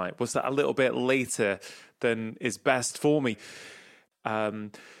tonight? Was that a little bit later than is best for me.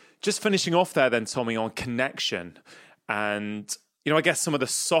 Just finishing off there then, Tommy, on connection. And, I guess some of the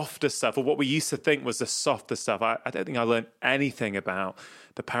softer stuff, or what we used to think was the softer stuff, I don't think I learned anything about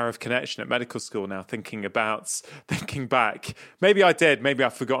the power of connection at medical school now, thinking back. Maybe I did, maybe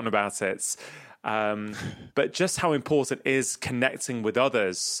I've forgotten about it. But just how important is connecting with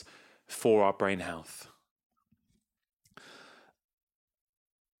others for our brain health?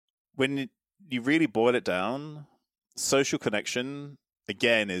 When you really boil it down, social connection,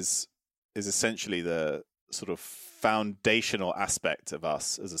 again, is essentially the sort of foundational aspect of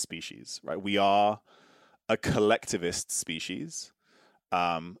us as a species, right? We are a collectivist species.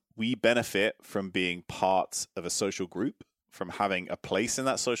 We benefit from being part of a social group, from having a place in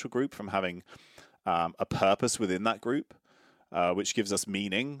that social group, from having a purpose within that group, which gives us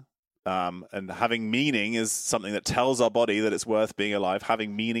meaning. And having meaning is something that tells our body that it's worth being alive.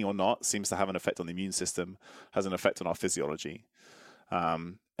 Having meaning or not seems to have an effect on the immune system, has an effect on our physiology.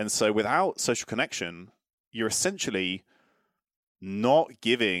 And so without social connection, you're essentially not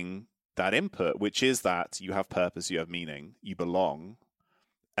giving that input, which is that you have purpose, you have meaning, you belong.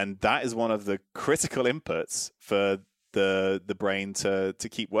 And that is one of the critical inputs for the brain to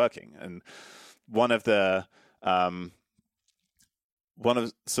keep working. And one of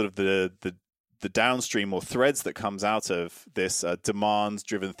sort of the downstream or threads that comes out of this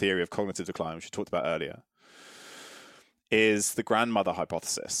demand-driven theory of cognitive decline, which we talked about earlier, is the grandmother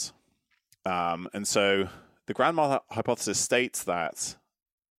hypothesis. And so the grandmother hypothesis states that,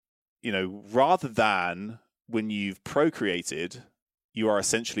 rather than when you've procreated, you are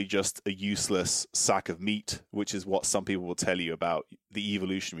essentially just a useless sack of meat, which is what some people will tell you about the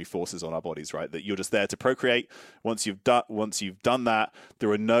evolutionary forces on our bodies, right? That you're just there to procreate. Once you've done that,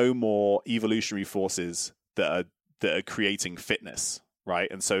 there are no more evolutionary forces that are creating fitness, right?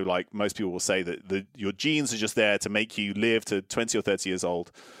 And so, like, most people will say that your genes are just there to make you live to 20 or 30 years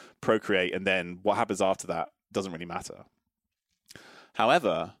old, procreate, and then what happens after that doesn't really matter.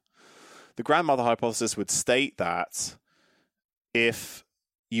 However, the grandmother hypothesis would state that if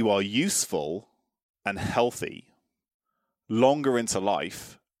you are useful and healthy longer into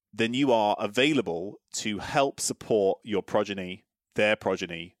life, then you are available to help support your progeny, their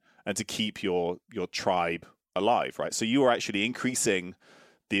progeny, and to keep your tribe alive, right? So you are actually increasing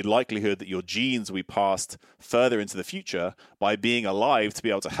the likelihood that your genes will be passed further into the future by being alive to be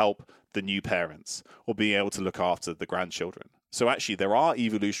able to help the new parents or being able to look after the grandchildren. So actually there are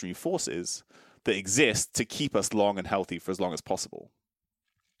evolutionary forces that exist to keep us long and healthy for as long as possible.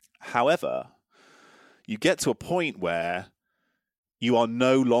 However, you get to a point where you are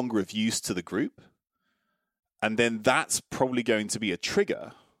no longer of use to the group, and then that's probably going to be a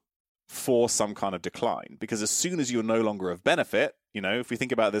trigger for some kind of decline. Because as soon as you're no longer of benefit, if we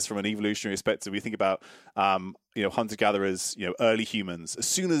think about this from an evolutionary perspective, we think about hunter-gatherers, early humans. As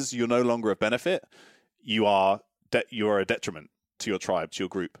soon as you're no longer of benefit, you are a detriment to your tribe, to your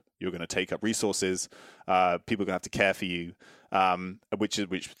group. You're going to take up resources. People are going to have to care for you,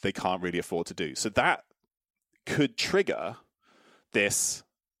 which they can't really afford to do. So that could trigger this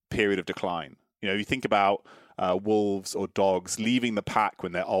period of decline. You think about wolves or dogs leaving the pack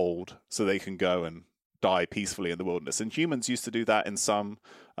when they're old so they can go and die peacefully in the wilderness. And humans used to do that in some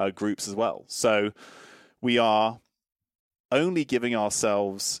groups as well. So we are only giving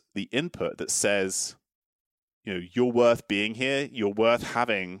ourselves the input that says, you're worth being here. You're worth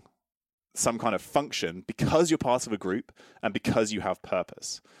having some kind of function because you're part of a group and because you have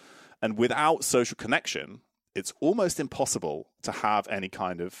purpose. And without social connection, it's almost impossible to have any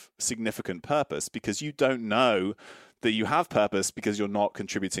kind of significant purpose because you don't know that you have purpose because you're not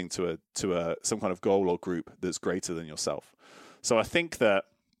contributing to some kind of goal or group that's greater than yourself. So I think that,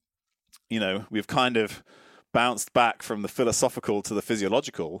 we've kind of bounced back from the philosophical to the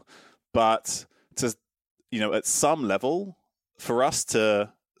physiological, but at some level, for us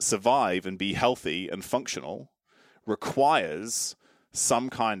to survive and be healthy and functional requires some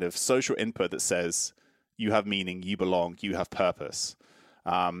kind of social input that says you have meaning, you belong, you have purpose.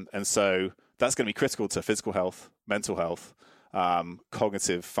 And so that's going to be critical to physical health, mental health,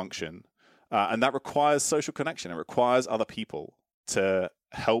 cognitive function. And that requires social connection. It requires other people to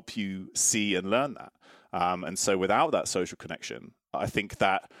help you see and learn that. And so without that social connection, I think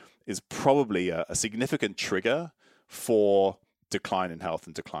that is probably a significant trigger for decline in health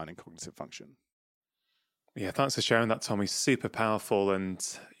and decline in cognitive function. Yeah, thanks for sharing that, Tommy. Super powerful. And,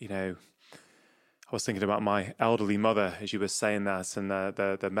 I was thinking about my elderly mother as you were saying that, and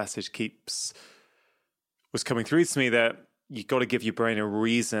the message was coming through to me that you've got to give your brain a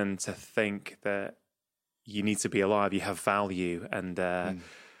reason to think that you need to be alive, you have value. And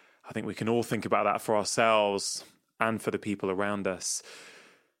I think we can all think about that for ourselves and for the people around us.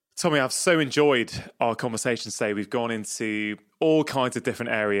 Tommy, I've so enjoyed our conversation today. We've gone into all kinds of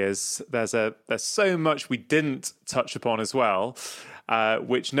different areas. There's so much we didn't touch upon as well,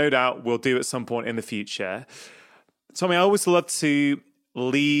 which no doubt we'll do at some point in the future. Tommy, I always love to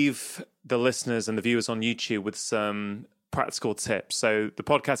leave the listeners and the viewers on YouTube with some practical tips. So the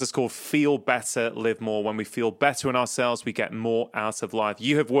podcast is called Feel Better, Live More. When we feel better in ourselves, we get more out of life.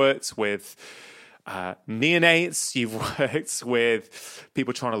 You have worked with neonates, you've worked with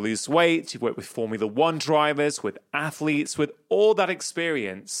people trying to lose weight, you've worked with Formula One drivers, with athletes, with all that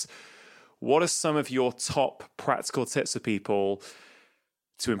experience. What are some of your top practical tips for people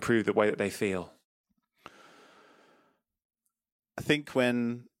to improve the way that they feel? I think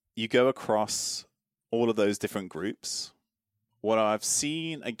when you go across all of those different groups, what I've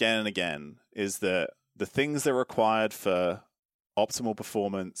seen again and again is that the things that are required for optimal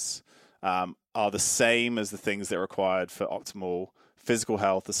performance are the same as the things that are required for optimal physical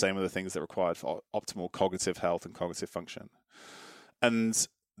health, the same as the things that are required for optimal cognitive health and cognitive function. And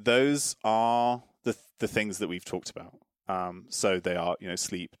those are the things that we've talked about. So they are,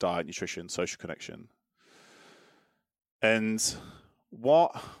 sleep, diet, nutrition, social connection. And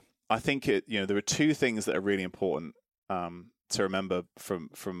what I think there are two things that are really important to remember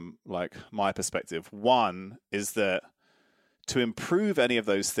from like my perspective. One is that to improve any of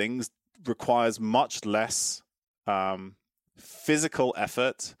those things requires much less physical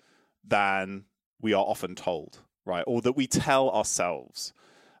effort than we are often told, right? Or that we tell ourselves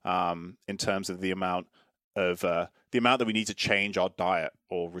in terms of the amount that we need to change our diet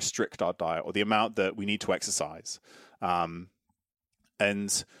or restrict our diet, or the amount that we need to exercise.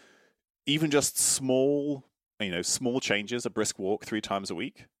 And even just small changes, a brisk walk 3 times a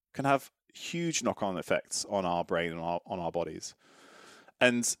week, can have huge knock-on effects on our brain and on our bodies.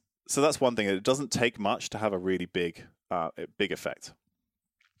 And so that's one thing. It doesn't take much to have a really big effect.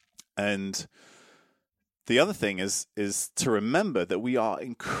 And the other thing is to remember that we are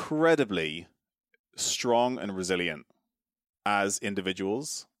incredibly strong and resilient as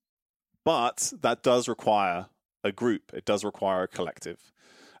individuals, but that does require a group. It does require a collective,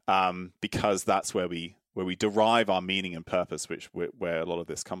 because that's where we derive our meaning and purpose, where a lot of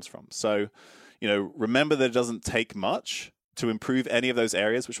this comes from. So, remember that it doesn't take much to improve any of those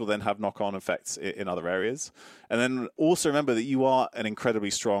areas, which will then have knock-on effects in other areas. And then also remember that you are an incredibly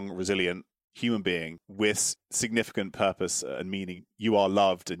strong, resilient human being with significant purpose and meaning. You are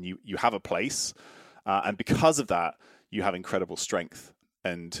loved and you have a place. And because of that, you have incredible strength.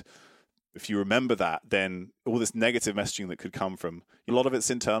 And if you remember that, then all this negative messaging that could come from, a lot of it's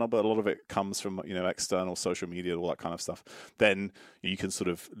internal, but a lot of it comes from, external social media, all that kind of stuff. Then you can sort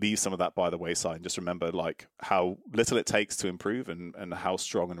of leave some of that by the wayside and just remember like how little it takes to improve and how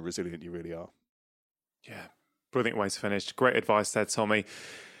strong and resilient you really are. Yeah, brilliant way to finish. Great advice there, Tommy.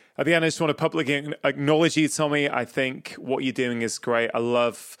 At the end, I just want to publicly acknowledge you, Tommy. I think what you're doing is great. I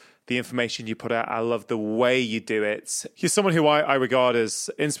love the information you put out. I love the way you do it. You're someone who I regard as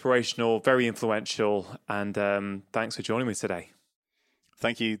inspirational, very influential, and thanks for joining me today.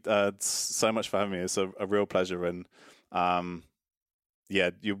 Thank you so much for having me. It's a real pleasure. And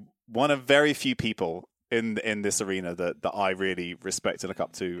you're one of very few people in this arena that I really respect and look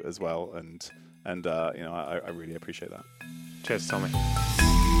up to as well. And I really appreciate that. Cheers, Tommy.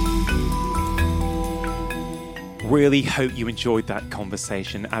 Really hope you enjoyed that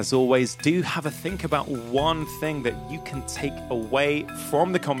conversation. As always, do have a think about one thing that you can take away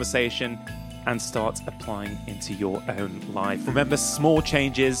from the conversation and start applying into your own life. Remember, small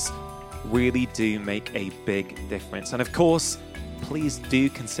changes really do make a big difference. And of course, please do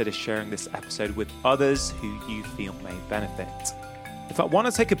consider sharing this episode with others who you feel may benefit. In fact, why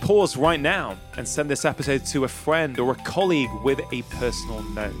not take a pause right now and send this episode to a friend or a colleague with a personal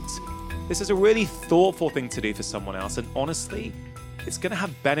note? This is a really thoughtful thing to do for someone else, and honestly, it's going to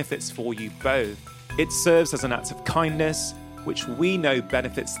have benefits for you both. It serves as an act of kindness, which we know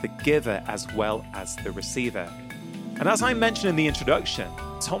benefits the giver as well as the receiver. And as I mentioned in the introduction,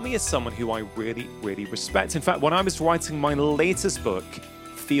 Tommy is someone who I really, really respect. In fact, when I was writing my latest book,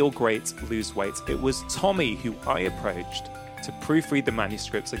 Feel Great, Lose Weight, it was Tommy who I approached to proofread the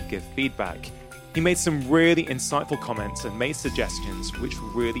manuscripts and give feedback. He made some really insightful comments and made suggestions which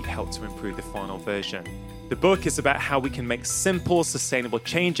really helped to improve the final version. The book is about how we can make simple, sustainable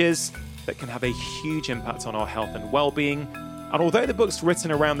changes that can have a huge impact on our health and well-being. And although the book's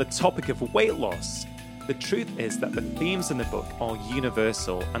written around the topic of weight loss, the truth is that the themes in the book are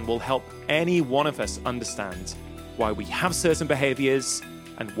universal and will help any one of us understand why we have certain behaviors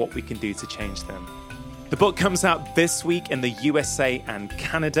and what we can do to change them. The book comes out this week in the USA and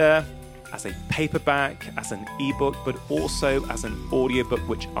Canada as a paperback, as an ebook, but also as an audiobook,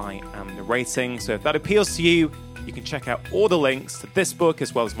 which I am narrating. So if that appeals to you, you can check out all the links to this book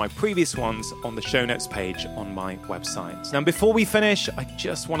as well as my previous ones on the show notes page on my website. Now, before we finish, I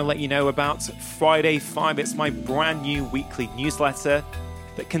just want to let you know about Friday 5. It's my brand new weekly newsletter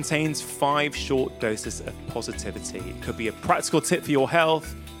that contains 5 short doses of positivity. It could be a practical tip for your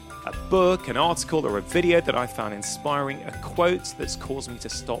health, a book, an article, or a video that I found inspiring, a quote that's caused me to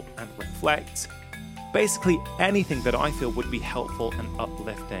stop and reflect. Basically anything that I feel would be helpful and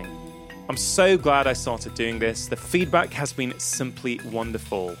uplifting. I'm so glad I started doing this. The feedback has been simply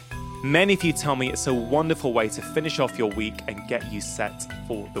wonderful. Many of you tell me it's a wonderful way to finish off your week and get you set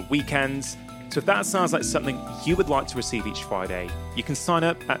for the weekends. So if that sounds like something you would like to receive each Friday, you can sign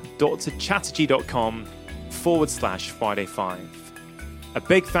up at drchatterjee.com/Friday5. A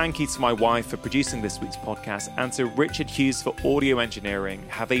big thank you to my wife for producing this week's podcast and to Richard Hughes for audio engineering.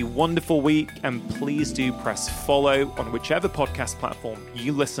 Have a wonderful week, and please do press follow on whichever podcast platform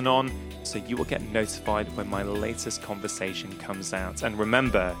you listen on so you will get notified when my latest conversation comes out. And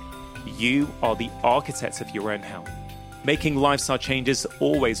remember, you are the architect of your own health. Making lifestyle changes is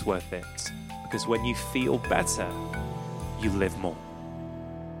always worth it, because when you feel better, you live more.